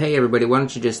 And hey, everybody, why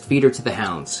don't you just feed her to the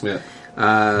hounds? Yeah.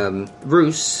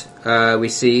 Roose, we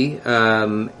see,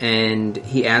 and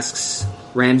he asks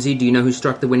Ramsay, "Do you know who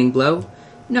struck the winning blow?"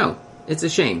 No, it's a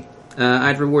shame.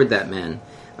 I'd reward that man.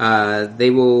 They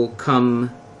will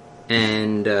come,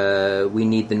 and we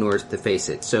need the North to face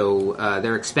it. So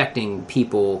they're expecting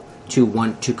people to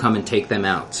want to come and take them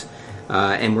out.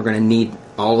 And we're going to need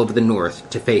all of the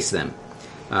North to face them.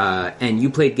 And you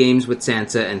played games with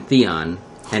Sansa and Theon,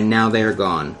 and now they're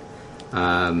gone.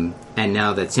 And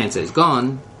now that Sansa is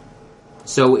gone,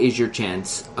 so is your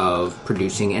chance of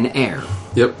producing an heir.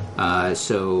 Yep.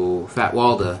 So Fat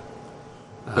Walda...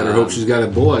 Better hope she's got a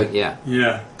boy. Yeah.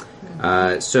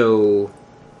 Yeah. So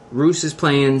Roose is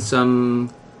playing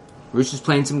some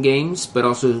games, but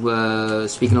also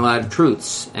speaking a lot of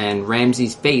truths, and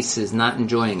Ramsay's face is not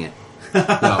enjoying it.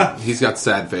 No, he's got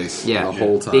sad face Yeah, the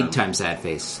whole time. big time sad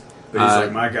face. But he's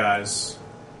like, my guys,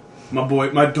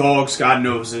 my dogs got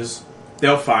noses.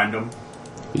 They'll find them.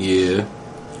 Yeah.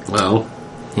 Well,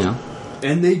 You know,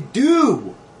 And they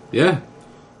do! yeah.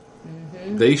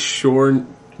 They sure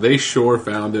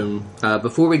found him.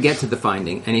 before we get to the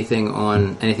finding, anything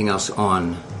else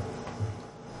on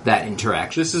that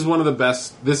interaction? This is one of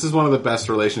the best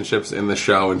relationships in the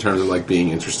show in terms of like being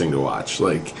interesting to watch.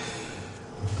 Like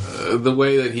the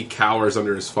way that he cowers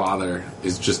under his father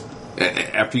is just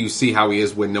after you see how he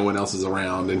is when no one else is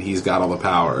around and he's got all the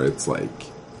power. It's like,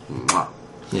 mwah.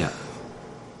 Yeah.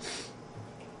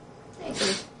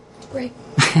 Great.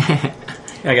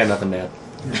 I got nothing to add.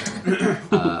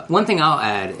 One thing I'll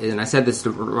add, and I said this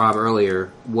to Rob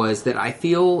earlier, was that I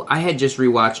feel I had just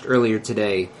rewatched earlier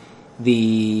today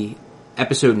the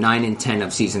episode 9 and 10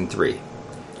 of season 3.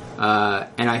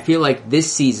 And I feel like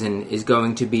this season is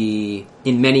going to be,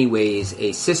 in many ways,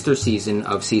 a sister season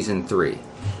of season 3,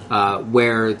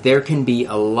 where there can be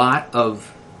a lot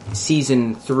of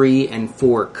season 3 and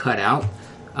 4 cut out,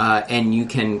 and you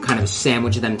can kind of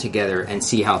sandwich them together and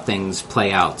see how things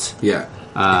play out. Yeah.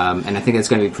 And I think that's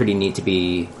going to be pretty neat to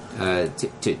be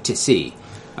to see.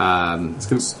 It's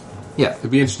gonna, Yeah,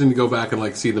 it'd be interesting to go back and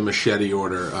like see the machete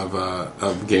order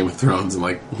of Game of Thrones and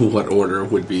like what order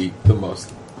would be the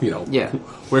most, Yeah.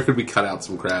 where could we cut out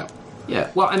some crap? yeah.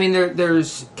 Well, I mean,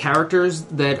 there's characters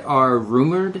that are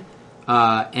rumored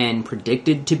and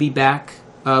predicted to be back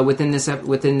within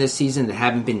this season that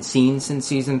haven't been seen since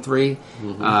season 3.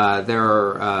 There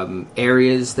are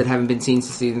areas that haven't been seen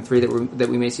since season 3 that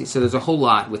we may see. So there's a whole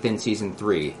lot within season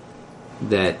 3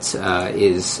 that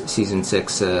is season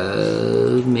 6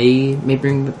 may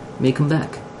come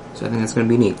back. So I think that's going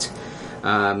to be neat.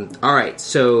 All right,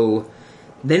 so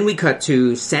then we cut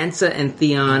to Sansa and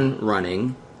Theon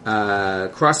running.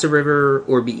 Cross the river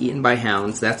or be eaten by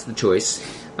hounds. That's the choice.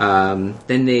 Then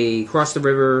they cross the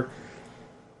river.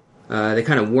 They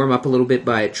kind of warm up a little bit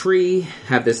by a tree,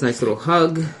 have this nice little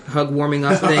hug warming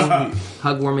up thing,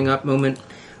 hug warming up moment,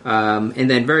 and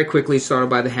then very quickly startled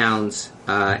by the hounds,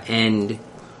 and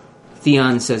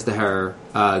Theon says to her,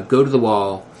 go to the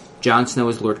wall, Jon Snow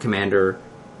is Lord Commander,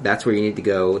 that's where you need to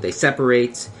go. They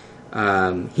separate,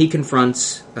 he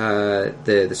confronts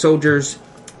the soldiers,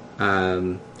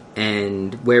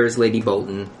 and where is Lady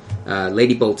Bolton?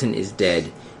 Lady Bolton is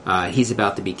dead. He's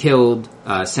about to be killed,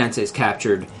 Sansa is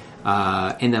captured,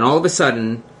 and then all of a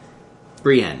sudden,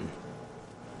 Brienne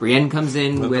comes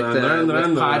in with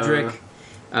Podrick.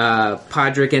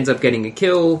 Podrick ends up getting a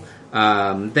kill.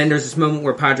 Then there's this moment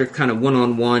where Podrick kind of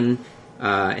one-on-one,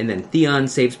 and then Theon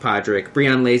saves Podrick.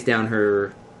 Brienne lays down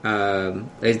her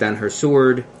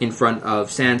sword in front of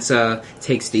Sansa,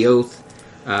 takes the oath.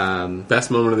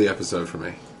 Best moment of the episode for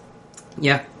me.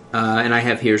 Yeah, and I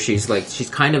have here she's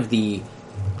kind of the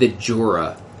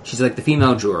Jorah. She's like the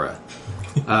female Jorah.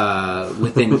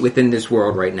 Within this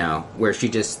world right now, where she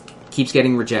just keeps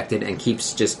getting rejected and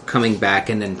keeps just coming back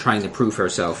and then trying to prove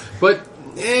herself. But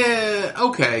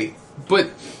okay, but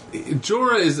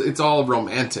Jorah it's all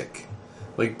romantic.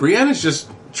 Like Brienne is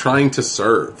just trying to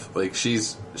serve. Like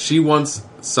she wants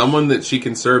someone that she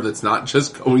can serve that's not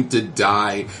just going to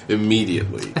die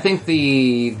immediately. I think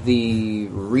the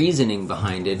reasoning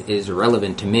behind it is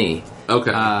irrelevant to me.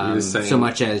 Okay, you're just saying so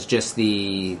much as just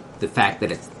the fact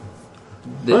that it's.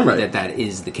 That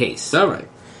is the case. All right.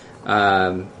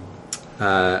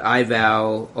 I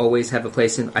vow always have a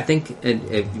place in. I think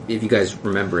if you guys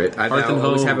remember it, I vow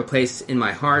always have a place in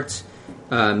my heart.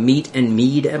 Meat and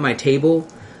mead at my table,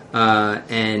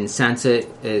 and Sansa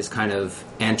is kind of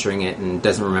answering it and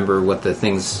doesn't remember what the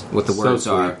words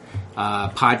are.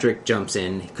 Podrick jumps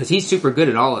in because he's super good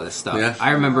at all of this stuff. Yeah.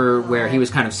 I remember where he was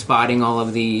kind of spotting all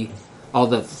the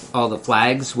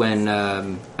flags when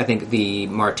I think the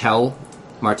Martell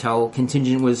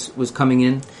contingent was coming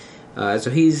in. So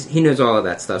he knows all of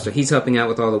that stuff. So he's helping out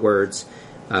with all the words,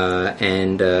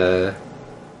 yeah.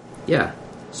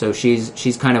 So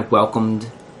she's kind of welcomed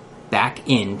back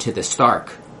into the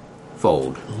Stark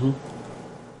fold,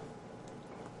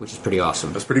 which is pretty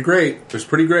awesome. That's pretty great. It's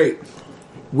pretty great.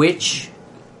 Which,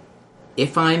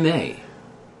 if I may,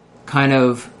 kind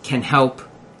of can help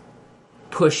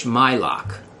push my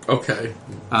lock. Okay.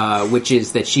 Which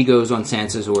is that she goes on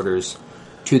Sansa's orders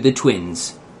to the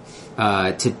twins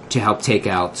to help take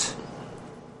out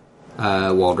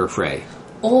Walder Frey.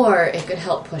 Or it could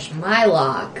help push my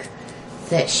lock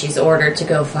that she's ordered to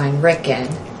go find Rickon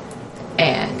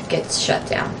and gets shut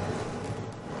down.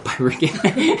 By Rickon?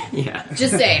 Yeah.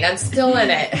 Just saying, I'm still in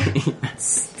it.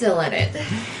 Still in it.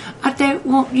 I don't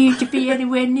want you to be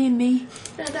anywhere near me.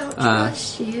 I don't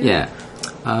trust you. Yeah.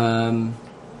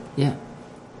 Yeah.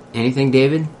 Anything,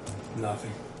 David?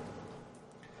 Nothing.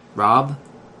 Rob?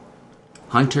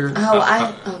 Hunter?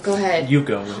 Go ahead. You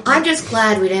go. I'm just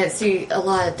glad we didn't see a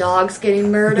lot of dogs getting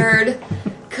murdered,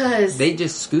 because They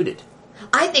just scooted.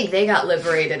 I think they got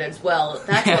liberated as well.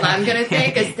 That's what I'm gonna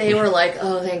think, is they were like,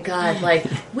 oh, thank God, like,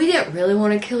 we didn't really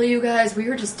want to kill you guys, we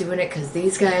were just doing it because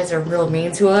these guys are real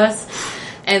mean to us.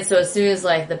 And so as soon as,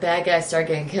 like, the bad guys start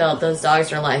getting killed, those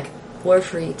dogs are like, we're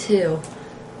free too.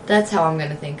 That's how I'm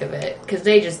gonna think of it, because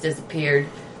they just disappeared.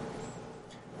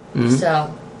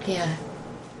 So, yeah.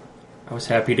 I was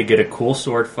happy to get a cool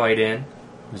sword fight in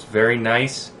It was very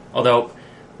nice. Although,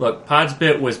 look,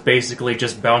 Podsbit was basically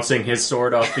just bouncing his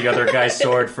sword off the other guy's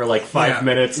sword for like 5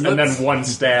 minutes and then one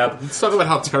stab. Let's talk about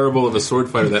how terrible of a sword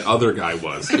fighter that other guy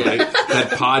was. Right?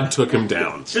 That Pod took him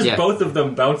down. Just both of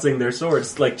them bouncing their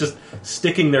swords, like just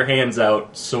sticking their hands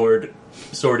out, sword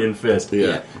in fist.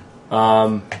 Yeah.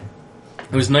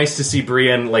 It was nice to see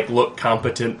Brienne like look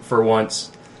competent for once.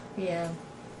 Yeah.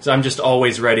 So I'm just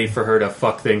always ready for her to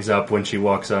fuck things up when she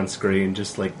walks on screen.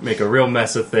 Just like make a real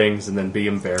mess of things and then be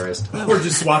embarrassed. Or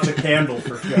just watch a candle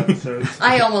for 2 episodes.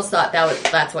 I almost thought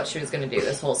that's what she was going to do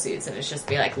this whole season. Is just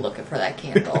be like looking for that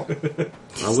candle.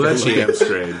 I'm glad she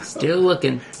hamstrayed. Still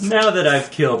looking. Now that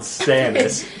I've killed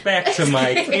Stannis, back to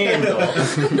my candle.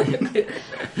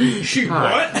 Shoot,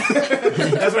 what?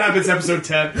 That's what happens episode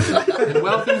 10.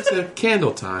 Welcome to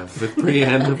Candle Time with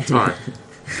Brienne of Tarth.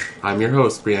 I'm your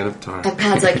host, Brienne of Tarth. And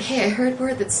Pod's like, hey, I heard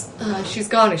word that she's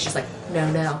gone. And she's like,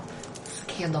 no. It's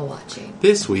candle watching.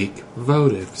 This week,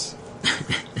 votives.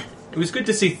 It was good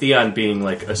to see Theon being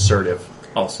like assertive.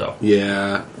 Also,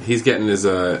 Yeah, he's getting his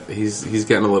he's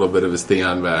getting a little bit of his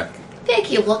Theon back. I think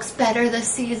he looks better this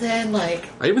season. Like,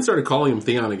 I even started calling him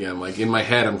Theon again. Like in my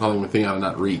head, I'm calling him Theon and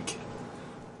not Reek.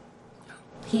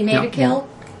 he made a kill.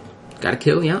 Got to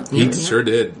kill, yeah. He sure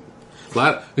did.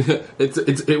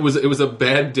 It was a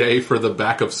bad day for the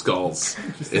back of skulls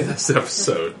in this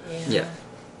episode. Yeah.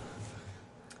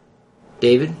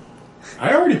 David?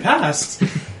 I already passed.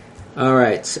 All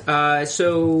right.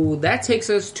 So that takes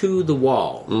us to the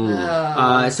wall.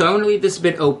 So I want to leave this a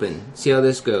bit open. See how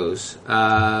this goes.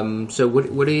 So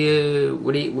what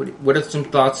are some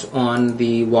thoughts on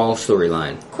the wall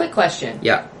storyline? Quick question.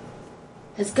 Yeah.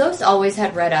 Has Ghost always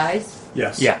had red eyes?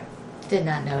 Yes. yeah. Did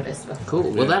not notice before.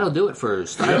 Cool. Well, that'll do it for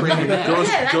Start Bringing Back.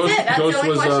 Ghost, that's it. That's the only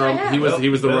was question I have. he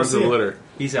was the run to the litter.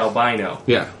 He's albino.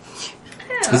 Yeah.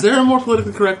 Yeah. Is there a more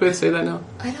politically correct way to say that now?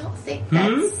 I don't think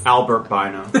that's... Albert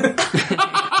Bino.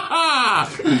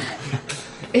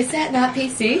 Is that not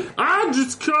PC? I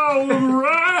just call them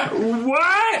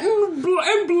white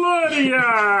and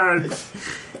bloody-eyed.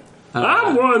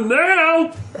 I'm one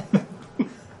now.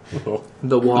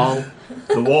 The wall.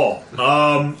 The wall.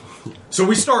 So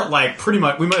we start like pretty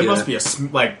much. It must be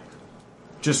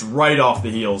just right off the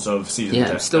heels of season. Yeah,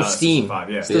 10, still steam. Season 5,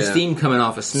 yeah. Still steam coming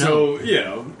off of snow.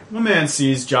 So my man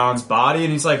sees John's body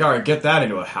and he's like, "All right, get that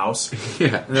into a house."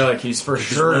 Yeah. And they're like, "He's for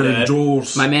sure dead."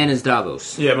 My man is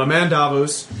Davos. Yeah, my man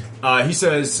Davos. He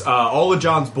says all of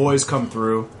John's boys come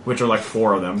through, which are like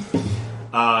 4 of them.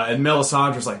 And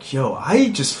Melisandre's like, "Yo, I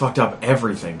just fucked up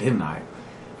everything, didn't I?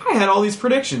 I had all these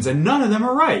predictions and none of them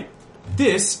are right.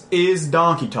 This is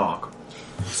donkey talk."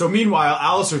 So meanwhile,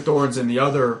 Alistair Thorne's in the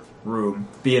other room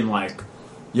being like,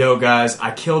 "Yo, guys, I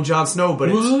killed Jon Snow, but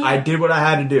I did what I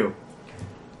had to do."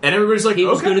 And everybody's like, He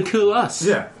was okay. going to kill us.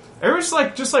 Yeah. Everyone's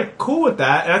like, just like cool with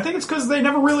that. And I think it's because they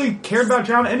never really cared about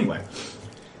Jon anyway.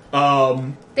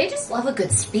 They just love a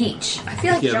good speech. I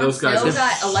feel like Jon those guys Snow are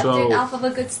got elected so- off of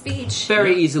a good speech.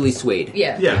 Very easily swayed.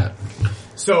 Yeah. Yeah.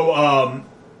 So,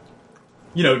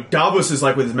 Davos is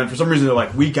like with his men. For some reason, they're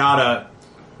like,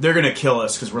 they're going to kill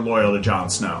us because we're loyal to Jon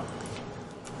Snow.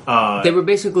 They were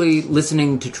basically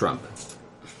listening to Trump.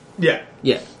 Yeah.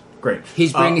 Yeah. Great.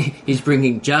 He's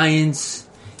bringing giants.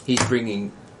 He's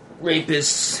bringing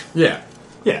rapists. Yeah.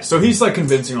 Yeah, so he's like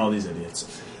convincing all these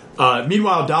idiots.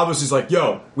 Meanwhile, Davos is like,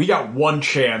 "Yo, we got one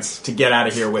chance to get out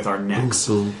of here with our necks,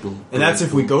 and that's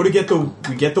if we go to get the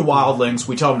wildlings.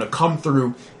 We tell them to come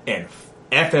through and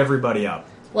f everybody up."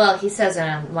 Well, he says it in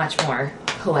a much more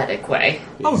poetic way.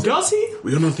 Oh, does he?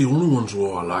 We are not the only ones who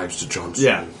owe our lives to Jon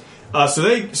Snow. Yeah.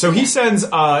 So he sends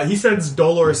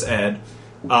Dolorous Ed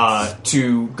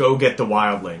to go get the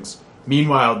wildlings.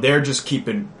 Meanwhile, they're just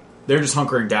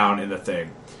hunkering down in the thing.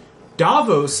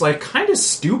 Davos, like, kind of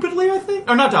stupidly, I think,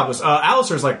 or not Davos.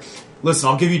 Alistair's like, "Listen,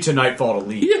 I'll give you to nightfall to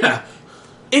leave. Yeah.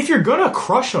 If you're gonna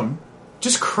crush them,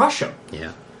 just crush them."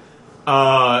 Yeah.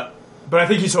 But I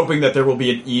think he's hoping that there will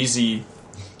be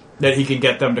that he can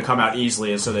get them to come out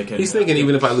easily, and so they can. He's thinking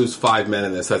even if I lose 5 men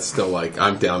in this, that's still like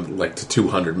I'm down like to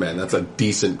 200 men. That's a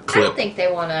decent I clip. don't think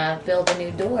they want to build a new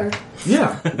door.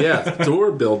 Yeah. Yeah,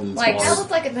 door building's Like, that hard.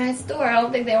 looks like a nice door. I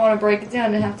don't think they want to break it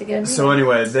down and have to get a new So one.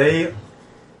 anyway,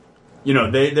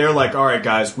 they're like, "All right,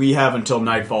 guys, we have until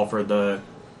nightfall for the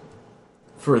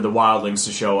wildlings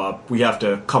to show up. We have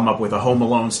to come up with a Home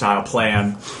Alone style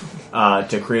plan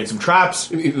to create some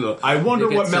traps." I wonder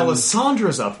They get what some-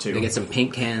 Melisandre's up to. They get some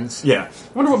paint cans. Yeah, I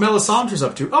wonder what Melisandre's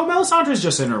up to. Oh, Melisandre's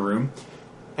just in her room,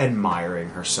 admiring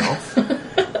herself.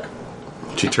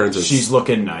 She turns her. She's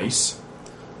looking nice.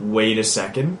 Wait a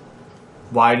second.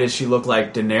 Why does she look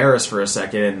like Daenerys for a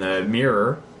second in the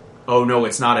mirror? Oh no,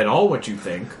 it's not at all what you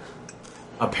think.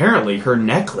 apparently her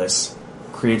necklace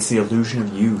creates the illusion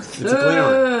of youth. It's a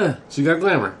glamour. She got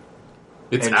glamour.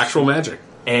 It's And actual magic.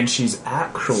 And she's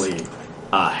actually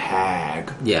a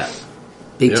hag. Yeah.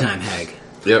 Big Yep. time hag.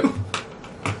 Yep.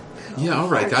 Yeah, all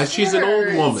right, guys. She's an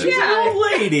old woman. She's an old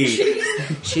lady.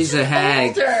 She's a hag.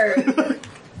 Older.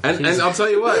 And I'll tell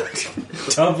you what.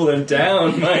 Doubling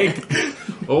down, Mike. An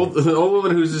old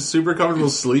woman who's just super comfortable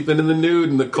sleeping in the nude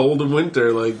in the cold of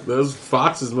winter. Like, those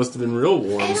foxes must have been real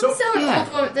warm. And also an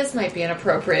old woman, this might be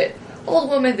inappropriate, old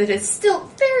woman that is still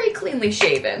very cleanly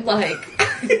shaven. Like,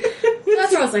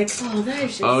 that's where I was like, oh, there's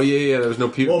just... Oh, yeah, there was no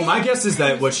pubes. Well, my guess is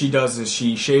that what she does is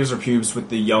she shaves her pubes with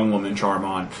the young woman charm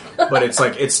on, but it's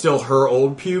like it's still her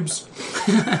old pubes,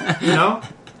 you know.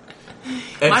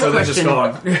 And My so they're just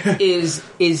question gone.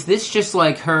 is this just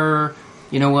like her,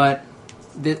 you know what,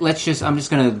 I'm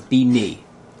just going to be me.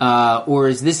 Or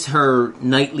is this her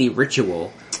nightly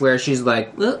ritual where she's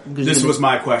like, look. This was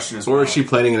my question as well. Or is she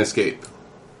planning an escape?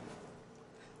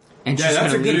 And Yeah, she's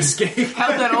that's a gonna good leave. escape.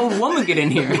 How'd that old woman get in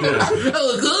here?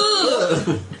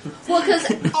 Well,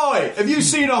 because Oi, have you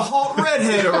seen a hot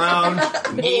redhead around?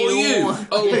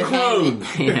 Crone.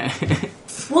 Yeah.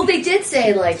 well, they did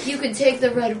say like you could take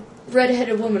the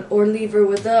redheaded woman or leave her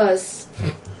with us.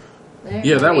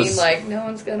 Yeah, that was- like no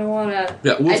one's gonna wanna.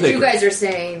 Yeah, we'll As take you her. guys are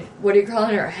saying, what are you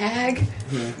calling her, a hag?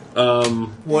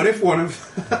 What if one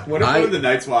of one of the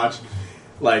Night's Watch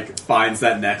like finds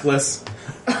that necklace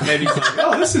and he's like,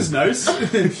 "Oh, this is nice."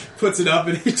 Puts it up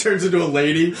and he turns into a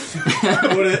lady.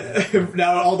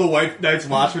 Now all the white Night's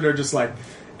Watchmen are just like,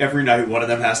 every night one of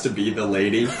them has to be the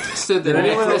lady. So the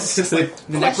anyone necklace, else just like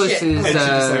the necklace Question. is And she's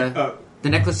just like, oh, the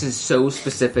necklace is so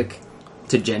specific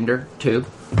to gender too,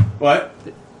 what?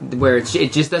 where it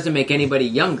just doesn't make anybody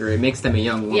younger. It makes them a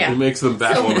young woman. Yeah. It makes them So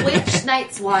Batwoman. which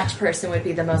Night's Watch person would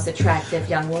be the most attractive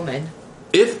young woman?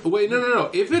 No.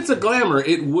 If it's a glamour,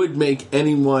 it would make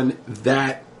anyone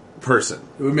that person.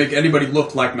 It would make anybody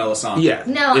look like Melisandre. Yeah.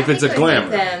 No, if I it's a think it would glamour,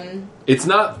 make them. it's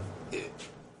not.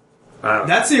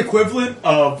 That's the equivalent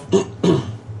of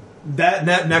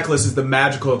that necklace is the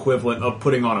magical equivalent of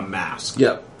putting on a mask.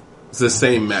 Yep. It's the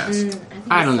same mask.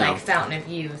 I don't It's know. like Fountain of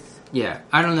Youth. Yeah,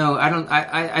 I don't know.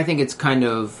 I think it's kind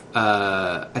of.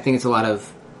 I think it's a lot of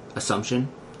assumption.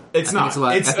 It's I think not. it's a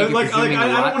lot- It's I think you're like presuming a I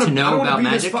lot don't want to know about be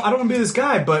magic. I don't want to be this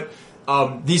guy, but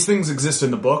these things exist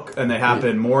in the book, and they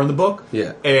happen more in the book.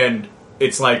 Yeah. And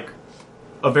it's like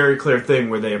a very clear thing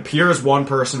where they appear as one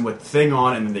person with the thing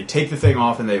on, and then they take the thing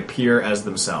off, and they appear as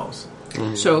themselves.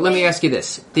 So let me ask you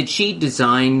this: did she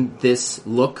design this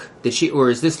look? Did she, or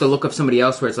is this the look of somebody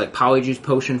else? Where it's like Polyjuice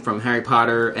Potion from Harry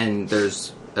Potter, and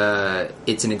there's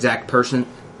it's an exact person.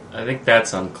 I think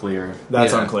that's unclear.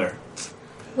 That's Yeah. unclear.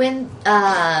 When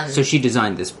So she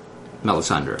designed this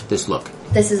Melisandre, this look.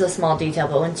 this is a small detail,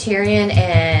 but when Tyrion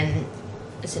and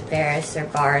is it Varys or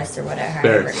Varys or whatever,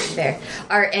 however, there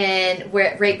are in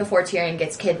right before Tyrion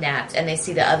gets kidnapped, and they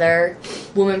see the other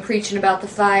woman preaching about the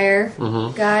fire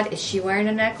god. Is she wearing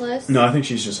a necklace? No, I think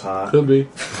she's just hot. Could be.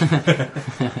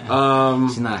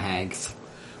 She's not a hag.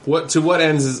 What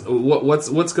ends is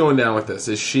what's going down with this?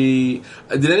 Is she?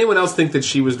 Did anyone else think that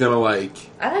she was gonna like?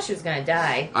 I thought she was gonna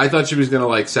die. I thought she was gonna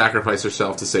like sacrifice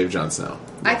herself to save Jon Snow.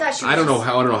 I thought she. Was I don't know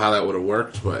how that would have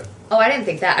worked, but Oh, I didn't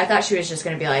think that. I thought she was just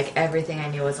gonna be like everything I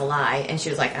knew was a lie, and she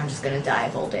was like, I'm just gonna die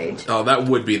of old age. oh, that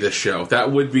would be this show.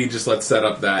 That would be just let's set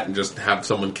up that and just have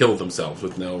someone kill themselves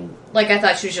with no. Like I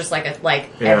thought she was just like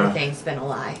Yeah. everything's been a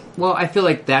lie. Well, I feel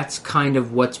like that's kind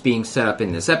of what's being set up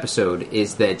in this episode,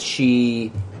 is that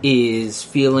she is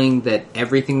feeling that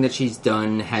everything that she's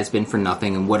done has been for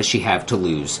nothing, and what does she have to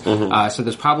lose? So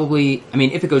there's probably, I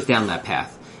mean, if it goes down that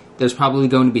path, there's probably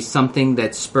going to be something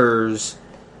that spurs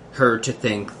her to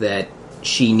think that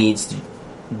she needs to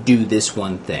do this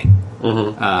one thing.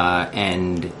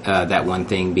 And that one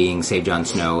thing being save Jon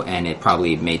Snow, and it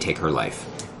probably may take her life.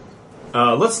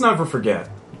 Let's never forget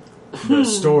the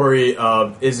story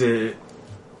of, is it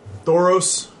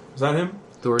Thoros? Is that him?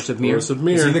 Thoros of Myr. Of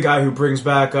Is he the guy who brings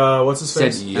back, what's his Said,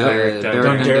 face? Beric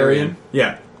Dondarrion.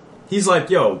 Yeah. He's like,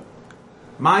 yo,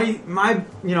 my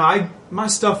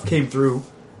stuff came through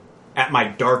at my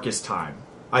darkest time.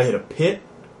 I hit a pit,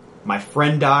 my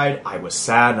friend died, I was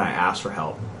sad, and I asked for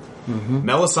help.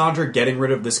 Melisandre getting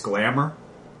rid of this glamour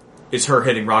is her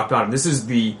hitting rock bottom. This is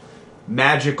the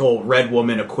magical red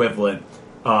woman equivalent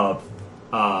of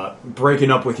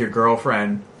breaking up with your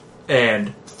girlfriend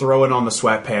and throwing on the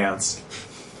sweatpants,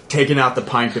 taking out the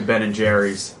pint of Ben and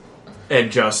Jerry's,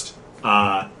 and just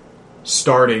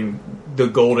starting the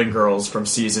Golden Girls from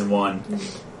season 1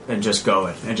 and just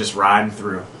going and just riding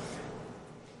through.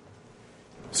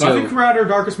 So I think we're at our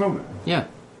darkest moment. Yeah,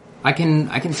 I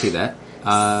can see that.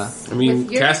 I mean,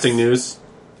 With your- casting news.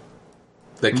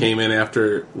 that came in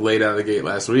after late out of the gate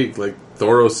last week. Like,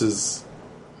 Thoros is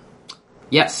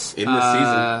Yes. in this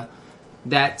season.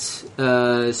 That,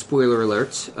 spoiler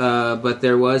alert, but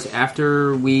there was,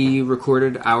 after we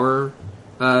recorded our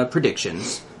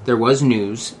predictions, there was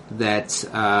news that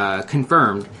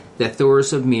confirmed that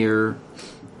Thoros of Myr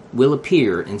will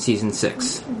appear in Season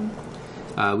 6.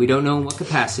 We don't know in what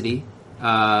capacity,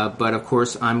 but of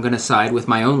course I'm going to side with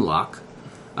my own lock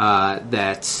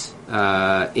that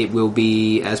it will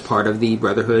be as part of the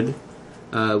Brotherhood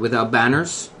without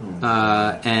banners,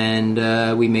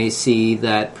 and we may see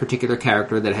that particular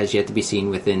character that has yet to be seen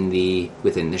within the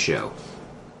show.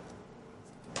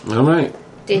 All right.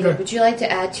 David, would you like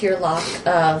to add to your lock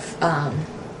of,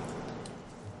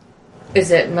 is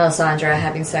it Melisandre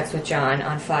having sex with Jon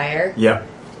on fire? Yep.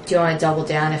 Do you want to double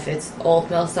down if it's old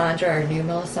Melisandre or new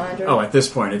Melisandre? Oh, at this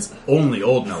point, it's only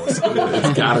old Melisandre.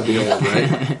 It's gotta be old,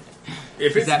 right?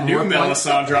 If it's that new more points?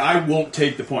 Melisandre, I won't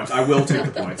take the points. I will take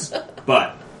the points.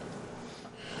 But,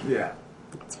 yeah.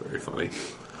 That's very funny.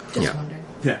 Just wondering.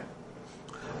 Yeah.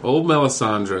 Old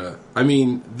Melisandre. I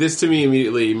mean, this to me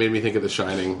immediately made me think of The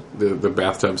Shining, the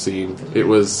bathtub scene. It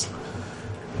was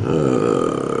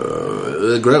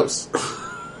gross.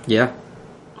 Yeah.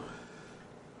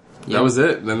 That was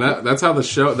it. And that's how the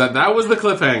show... That was the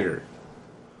cliffhanger.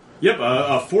 Yep,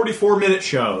 a 44-minute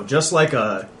show, just like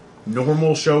a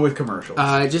normal show with commercials.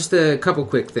 Just a couple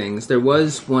quick things. There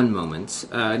was one moment,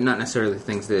 not necessarily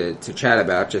things to chat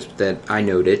about, just that I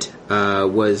noted,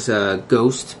 was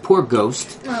Ghost, poor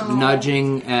Ghost,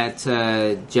 nudging at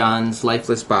Jon's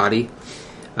lifeless body,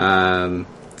 and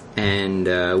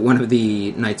one of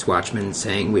the Night's Watchmen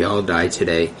saying, "We all die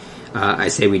today. I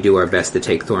say we do our best to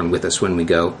take Thorn with us when we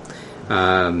go."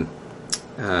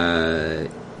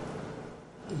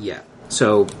 Yeah.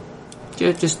 So,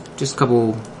 just a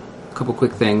couple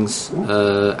quick things.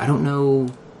 I don't know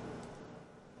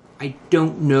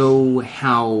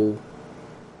how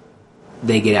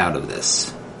they get out of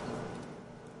this.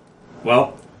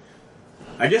 Well,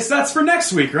 I guess that's for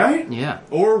next week, right? Yeah.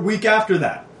 Or week after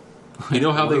that. You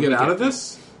know how they get out of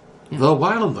this? The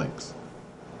wildlings.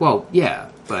 Well, yeah,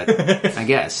 but I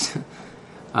guess.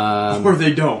 Or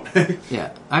they don't.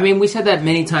 Yeah. I mean, we said that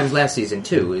many times last season,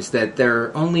 too, is that there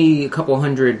are only a couple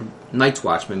hundred Night's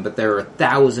Watchmen, but there are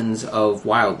thousands of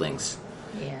wildlings.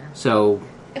 Yeah. So...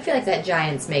 I feel like that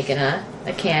giant's making a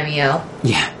cameo.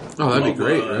 Yeah. Oh, that'd be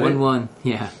great, right? 1-1,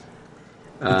 yeah.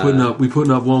 We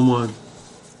putting up 1-1.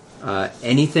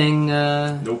 Anything...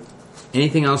 Nope.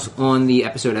 Anything else on the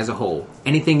episode as a whole?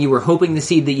 Anything you were hoping to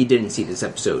see that you didn't see this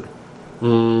episode?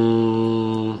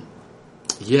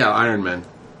 Yeah, Iron Man.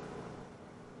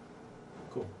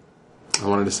 Cool. I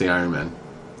wanted to see Iron Man.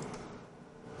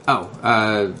 Oh,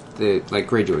 the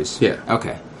Greyjoys. Yeah.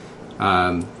 Okay.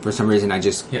 For some reason,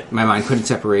 my mind couldn't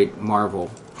separate Marvel.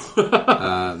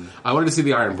 I wanted to see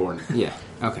the Ironborn. Yeah.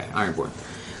 Okay. Ironborn.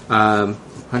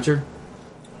 Hunter.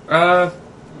 No,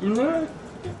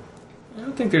 I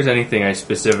don't think there's anything I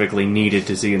specifically needed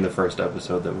to see in the first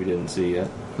episode that we didn't see yet.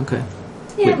 Okay.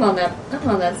 Yeah, I'm on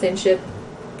that same ship.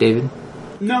 David.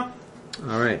 No.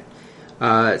 All right.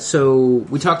 So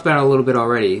we talked about it a little bit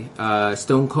already.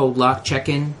 Stone Cold Lock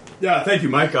check-in. Yeah, thank you,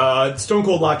 Mike. Stone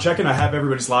Cold Lock check-in. I have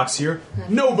everybody's locks here.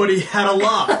 Nobody had a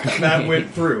lock that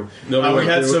went through. Nobody We went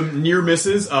had through. some near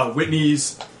misses.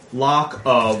 Whitney's lock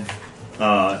of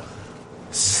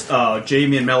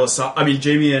Jamie and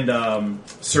Jamie and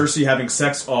Cersei having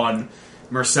sex on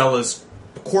Marcella's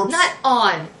corpse. Not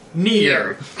on.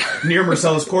 near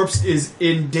Marcella's corpse is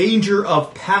in danger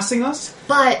of passing us.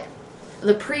 But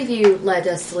the preview led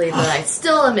us to believe that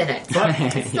still a minute. Still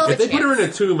If they put her in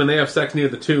a tomb and they have sex near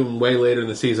the tomb way later in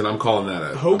the season, I'm calling that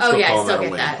a Hope. Oh, yeah, I calling still a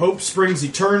get win. that. Hope springs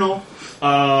eternal.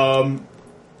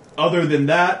 Other than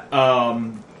that,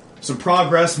 some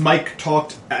progress. Mike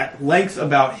talked at length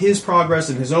about his progress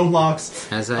and his own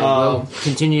locks. As I will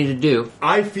continue to do.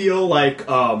 I feel like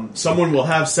someone will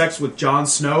have sex with Jon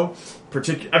Snow. Or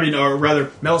rather,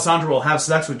 Melisandre will have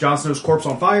sex with Jon Snow's corpse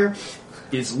on fire.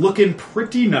 Is looking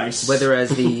pretty nice. Whether as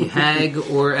the hag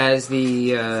or as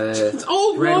the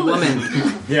Old red woman.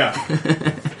 woman. Yeah.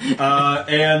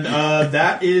 And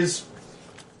that is...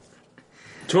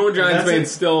 Tormund That's Giantsbane's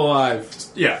it. still alive.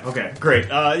 Yeah, okay, great.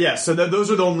 So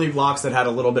those are the only locks that had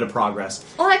a little bit of progress.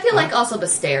 Well, I feel like also the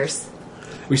stairs.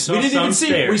 We saw We didn't some even see.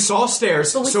 stairs. We saw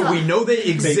stairs, But we so saw- we know they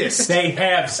exist. They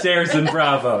have stairs in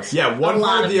Bravos. Yeah, one A lot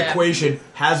part of of the them. equation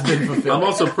has been fulfilled. I'm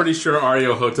also pretty sure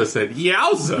Aryo Hota said,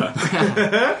 "Yowza!"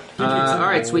 All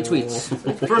right, sweet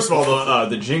tweets. First of all,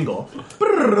 the jingle.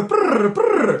 Brr, brr,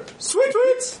 brr. Sweet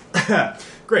tweets!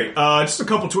 Great. Just a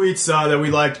couple tweets that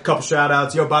we liked, a couple shout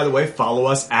outs. Yo, by the way, follow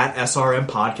us at SRM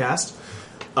Podcast.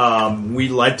 We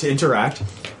like to interact.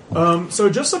 So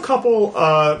just a couple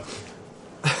that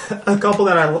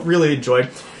I really enjoyed.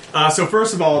 So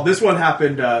first of all, this one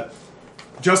happened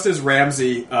just as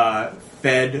Ramsey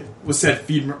feed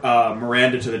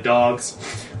Miranda to the dogs.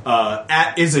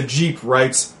 At Is a Jeep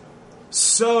writes,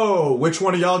 "So, which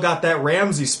one of y'all got that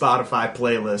Ramsey Spotify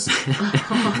playlist?"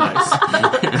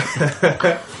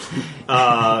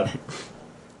 Nice.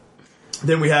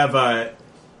 Then we have at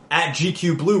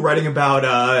GQ Blue writing about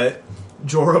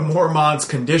Jorah Mormont's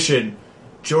condition.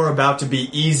 Jorah about to be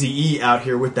Eazy-E out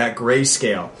here with that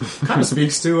grayscale. Kind of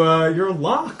speaks to your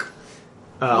lock.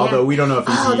 Although we don't know if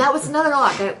he's... Oh, that was another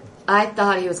lock. I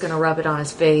thought he was going to rub it on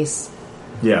his face.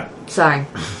 Yeah. Sorry.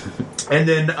 And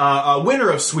then a winner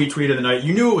of Sweet Tweet of the Night,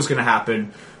 you knew it was going to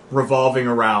happen, revolving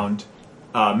around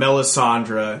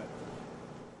Melisandre's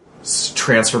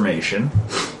transformation.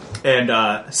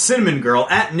 And Cinnamon Girl,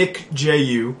 at Nick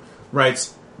JU,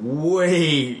 writes,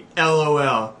 "Wait,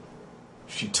 LOL.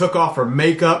 She took off her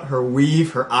makeup, her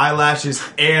weave, her eyelashes,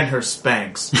 and her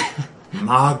Spanx.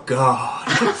 My God."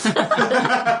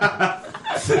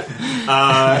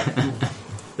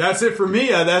 That's it for me.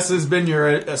 This has been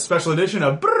your special edition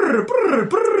of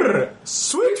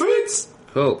Sweet Tweets.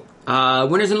 Cool.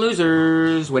 Winners and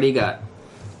losers. What do you got?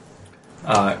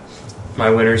 My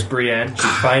winner's Brienne. She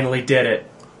finally did it.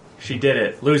 She did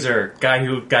it. Loser, guy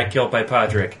who got killed by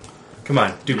Podrick. Come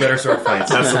on, do better sword fights.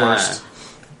 That's the worst.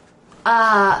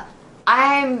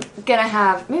 I'm gonna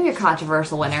have maybe a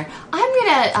controversial winner. I'm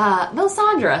gonna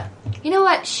Melisandre. You know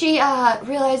what? She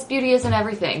realized beauty isn't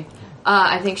everything.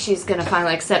 I think she's gonna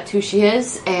finally accept who she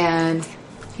is and,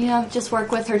 you know, just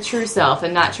work with her true self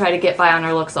and not try to get by on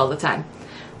her looks all the time.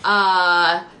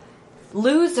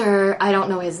 Loser, I don't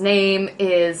know his name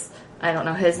either.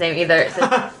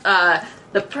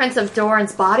 The Prince of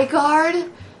Doran's bodyguard. I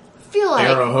feel like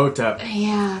Arohotep.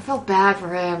 Yeah, I felt bad for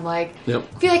him. Like, Yep.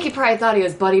 I feel like he probably thought he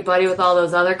was buddy-buddy with all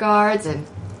those other guards, and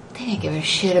they didn't give a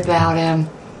shit about him.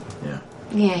 Yeah.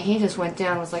 Yeah, he just went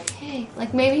down and was like, hey,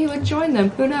 like maybe he would join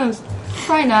them. Who knows?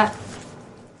 Probably not.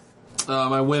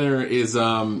 My winner is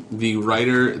the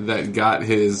writer that got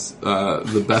his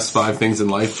the best 5 things in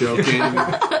life joke in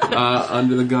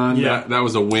under the gun. Yeah. That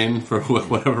was a win for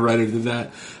whatever writer did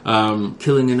that.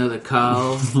 Killing another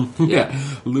cow. Yeah.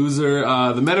 Loser,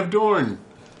 the Men of Dorne.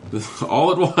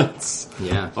 All at once.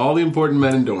 Yeah. All the important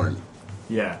men in Dorne.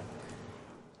 Yeah.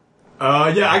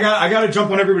 I got to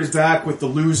jump on everybody's back with the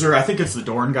loser. I think it's the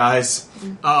Dorne guys.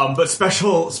 But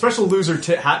special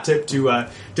loser hat tip to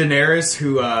Daenerys,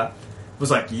 who was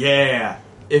like, yeah,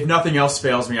 if nothing else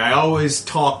fails me, I always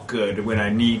talk good when I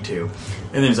need to.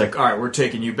 And then he's like, all right, we're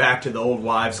taking you back to the old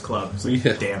wives club. It's like,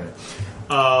 Yeah. damn it.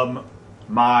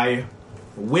 My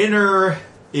winner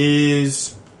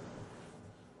is...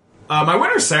 my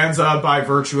winner's Sansa by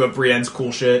virtue of Brienne's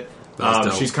cool shit. That's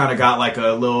dope. She's kind of got like a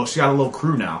little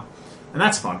crew now. And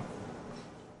that's fun.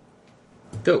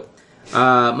 Cool.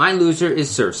 My loser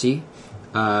is Cersei,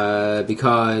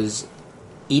 because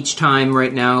each time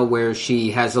right now where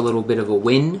she has a little bit of a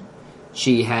win,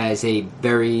 she has a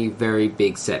very, very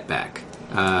big setback.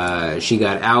 She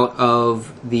got out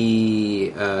of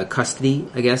the custody,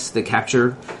 I guess, the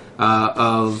capture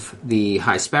of the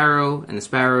High Sparrow and the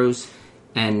Sparrows,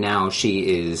 and now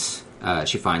she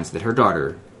finds that her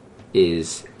daughter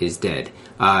is dead,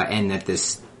 and that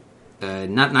this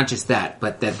not just that,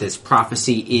 but that this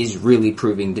prophecy is really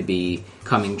proving to be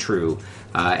coming true,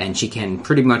 and she can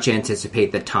pretty much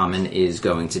anticipate that Tommen is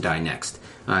going to die next.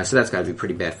 So that's got to be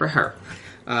pretty bad for her.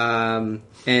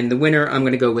 And the winner, I'm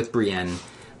going to go with Brienne.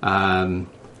 And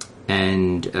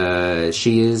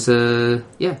she is,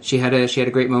 she had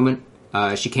a great moment.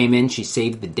 She came in, she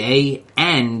saved the day,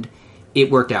 and it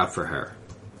worked out for her.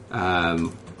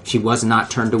 She was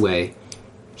not turned away.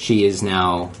 She is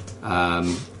now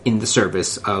in the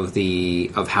service of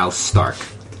House Stark,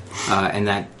 and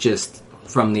that just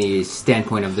from the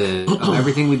standpoint of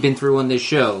everything we've been through on this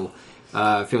show,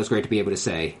 feels great to be able to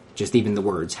say just even the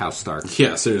words House Stark.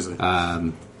 Yeah, seriously.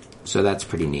 So that's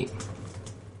pretty neat.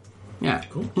 Yeah,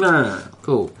 cool. No.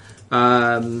 Cool.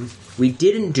 We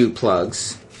didn't do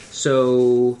plugs,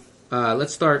 so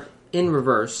let's start in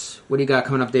reverse. What do you got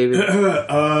coming up, David?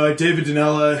 David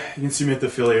Danella. You can see me at the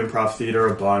Philly Improv Theater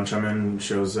a bunch. I'm in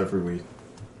shows every week.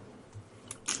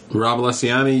 Rob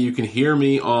Alessiani, you can hear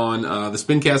me on the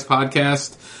Spincast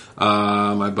podcast.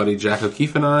 My buddy Jack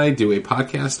O'Keefe and I do a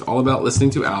podcast all about listening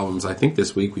to albums. I think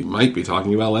this week we might be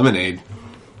talking about Lemonade.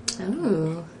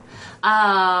 Ooh.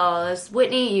 This is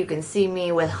Whitney. You can see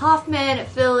me with Hoffman at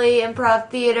Philly Improv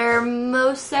Theater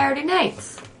most Saturday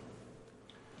nights.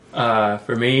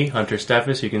 For me, Hunter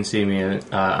Steffes, you can see me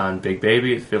on Big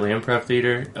Baby at Philly Improv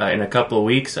Theater. In a couple of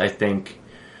weeks, I think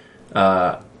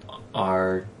The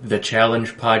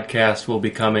Challenge podcast will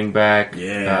be coming back.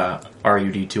 Yeah.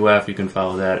 RUD2F, you can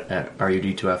follow that at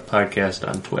RUD2F podcast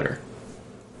on Twitter.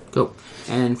 Cool.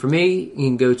 And for me, you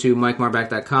can go to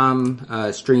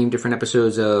MikeMarback.com, stream different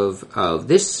episodes of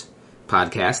this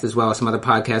podcast, as well as some other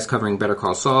podcasts covering Better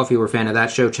Call Saul. If you were a fan of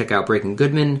that show, check out Breaking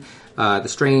Goodman, the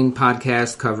Strain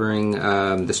podcast covering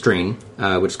The Strain,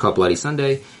 which is called Bloody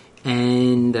Sunday,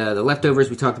 and The Leftovers,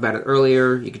 we talked about it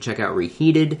earlier. You can check out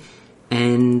Reheated,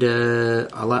 and a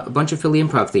bunch of Philly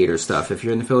Improv Theater stuff. If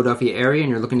you're in the Philadelphia area and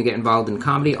you're looking to get involved in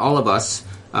comedy, all of us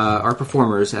are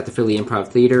performers at the Philly Improv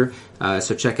Theater,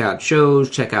 so check out shows,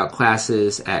 check out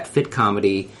classes at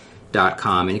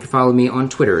fitcomedy.com, and you can follow me on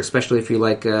Twitter, especially if you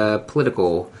like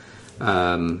political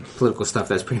stuff.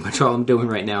 That's pretty much all I'm doing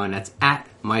right now, and that's at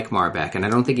Mike Marback. And I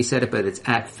don't think he said it, but it's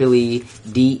at Philly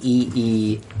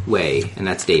DEE Way, and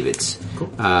that's David's. Cool.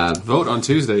 Vote on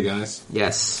Tuesday, guys.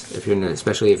 Yes,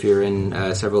 especially if you're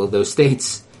in several of those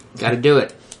states, got to do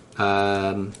it.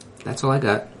 That's all I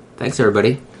got. Thanks,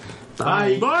 everybody.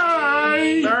 Bye.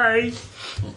 Bye. Bye.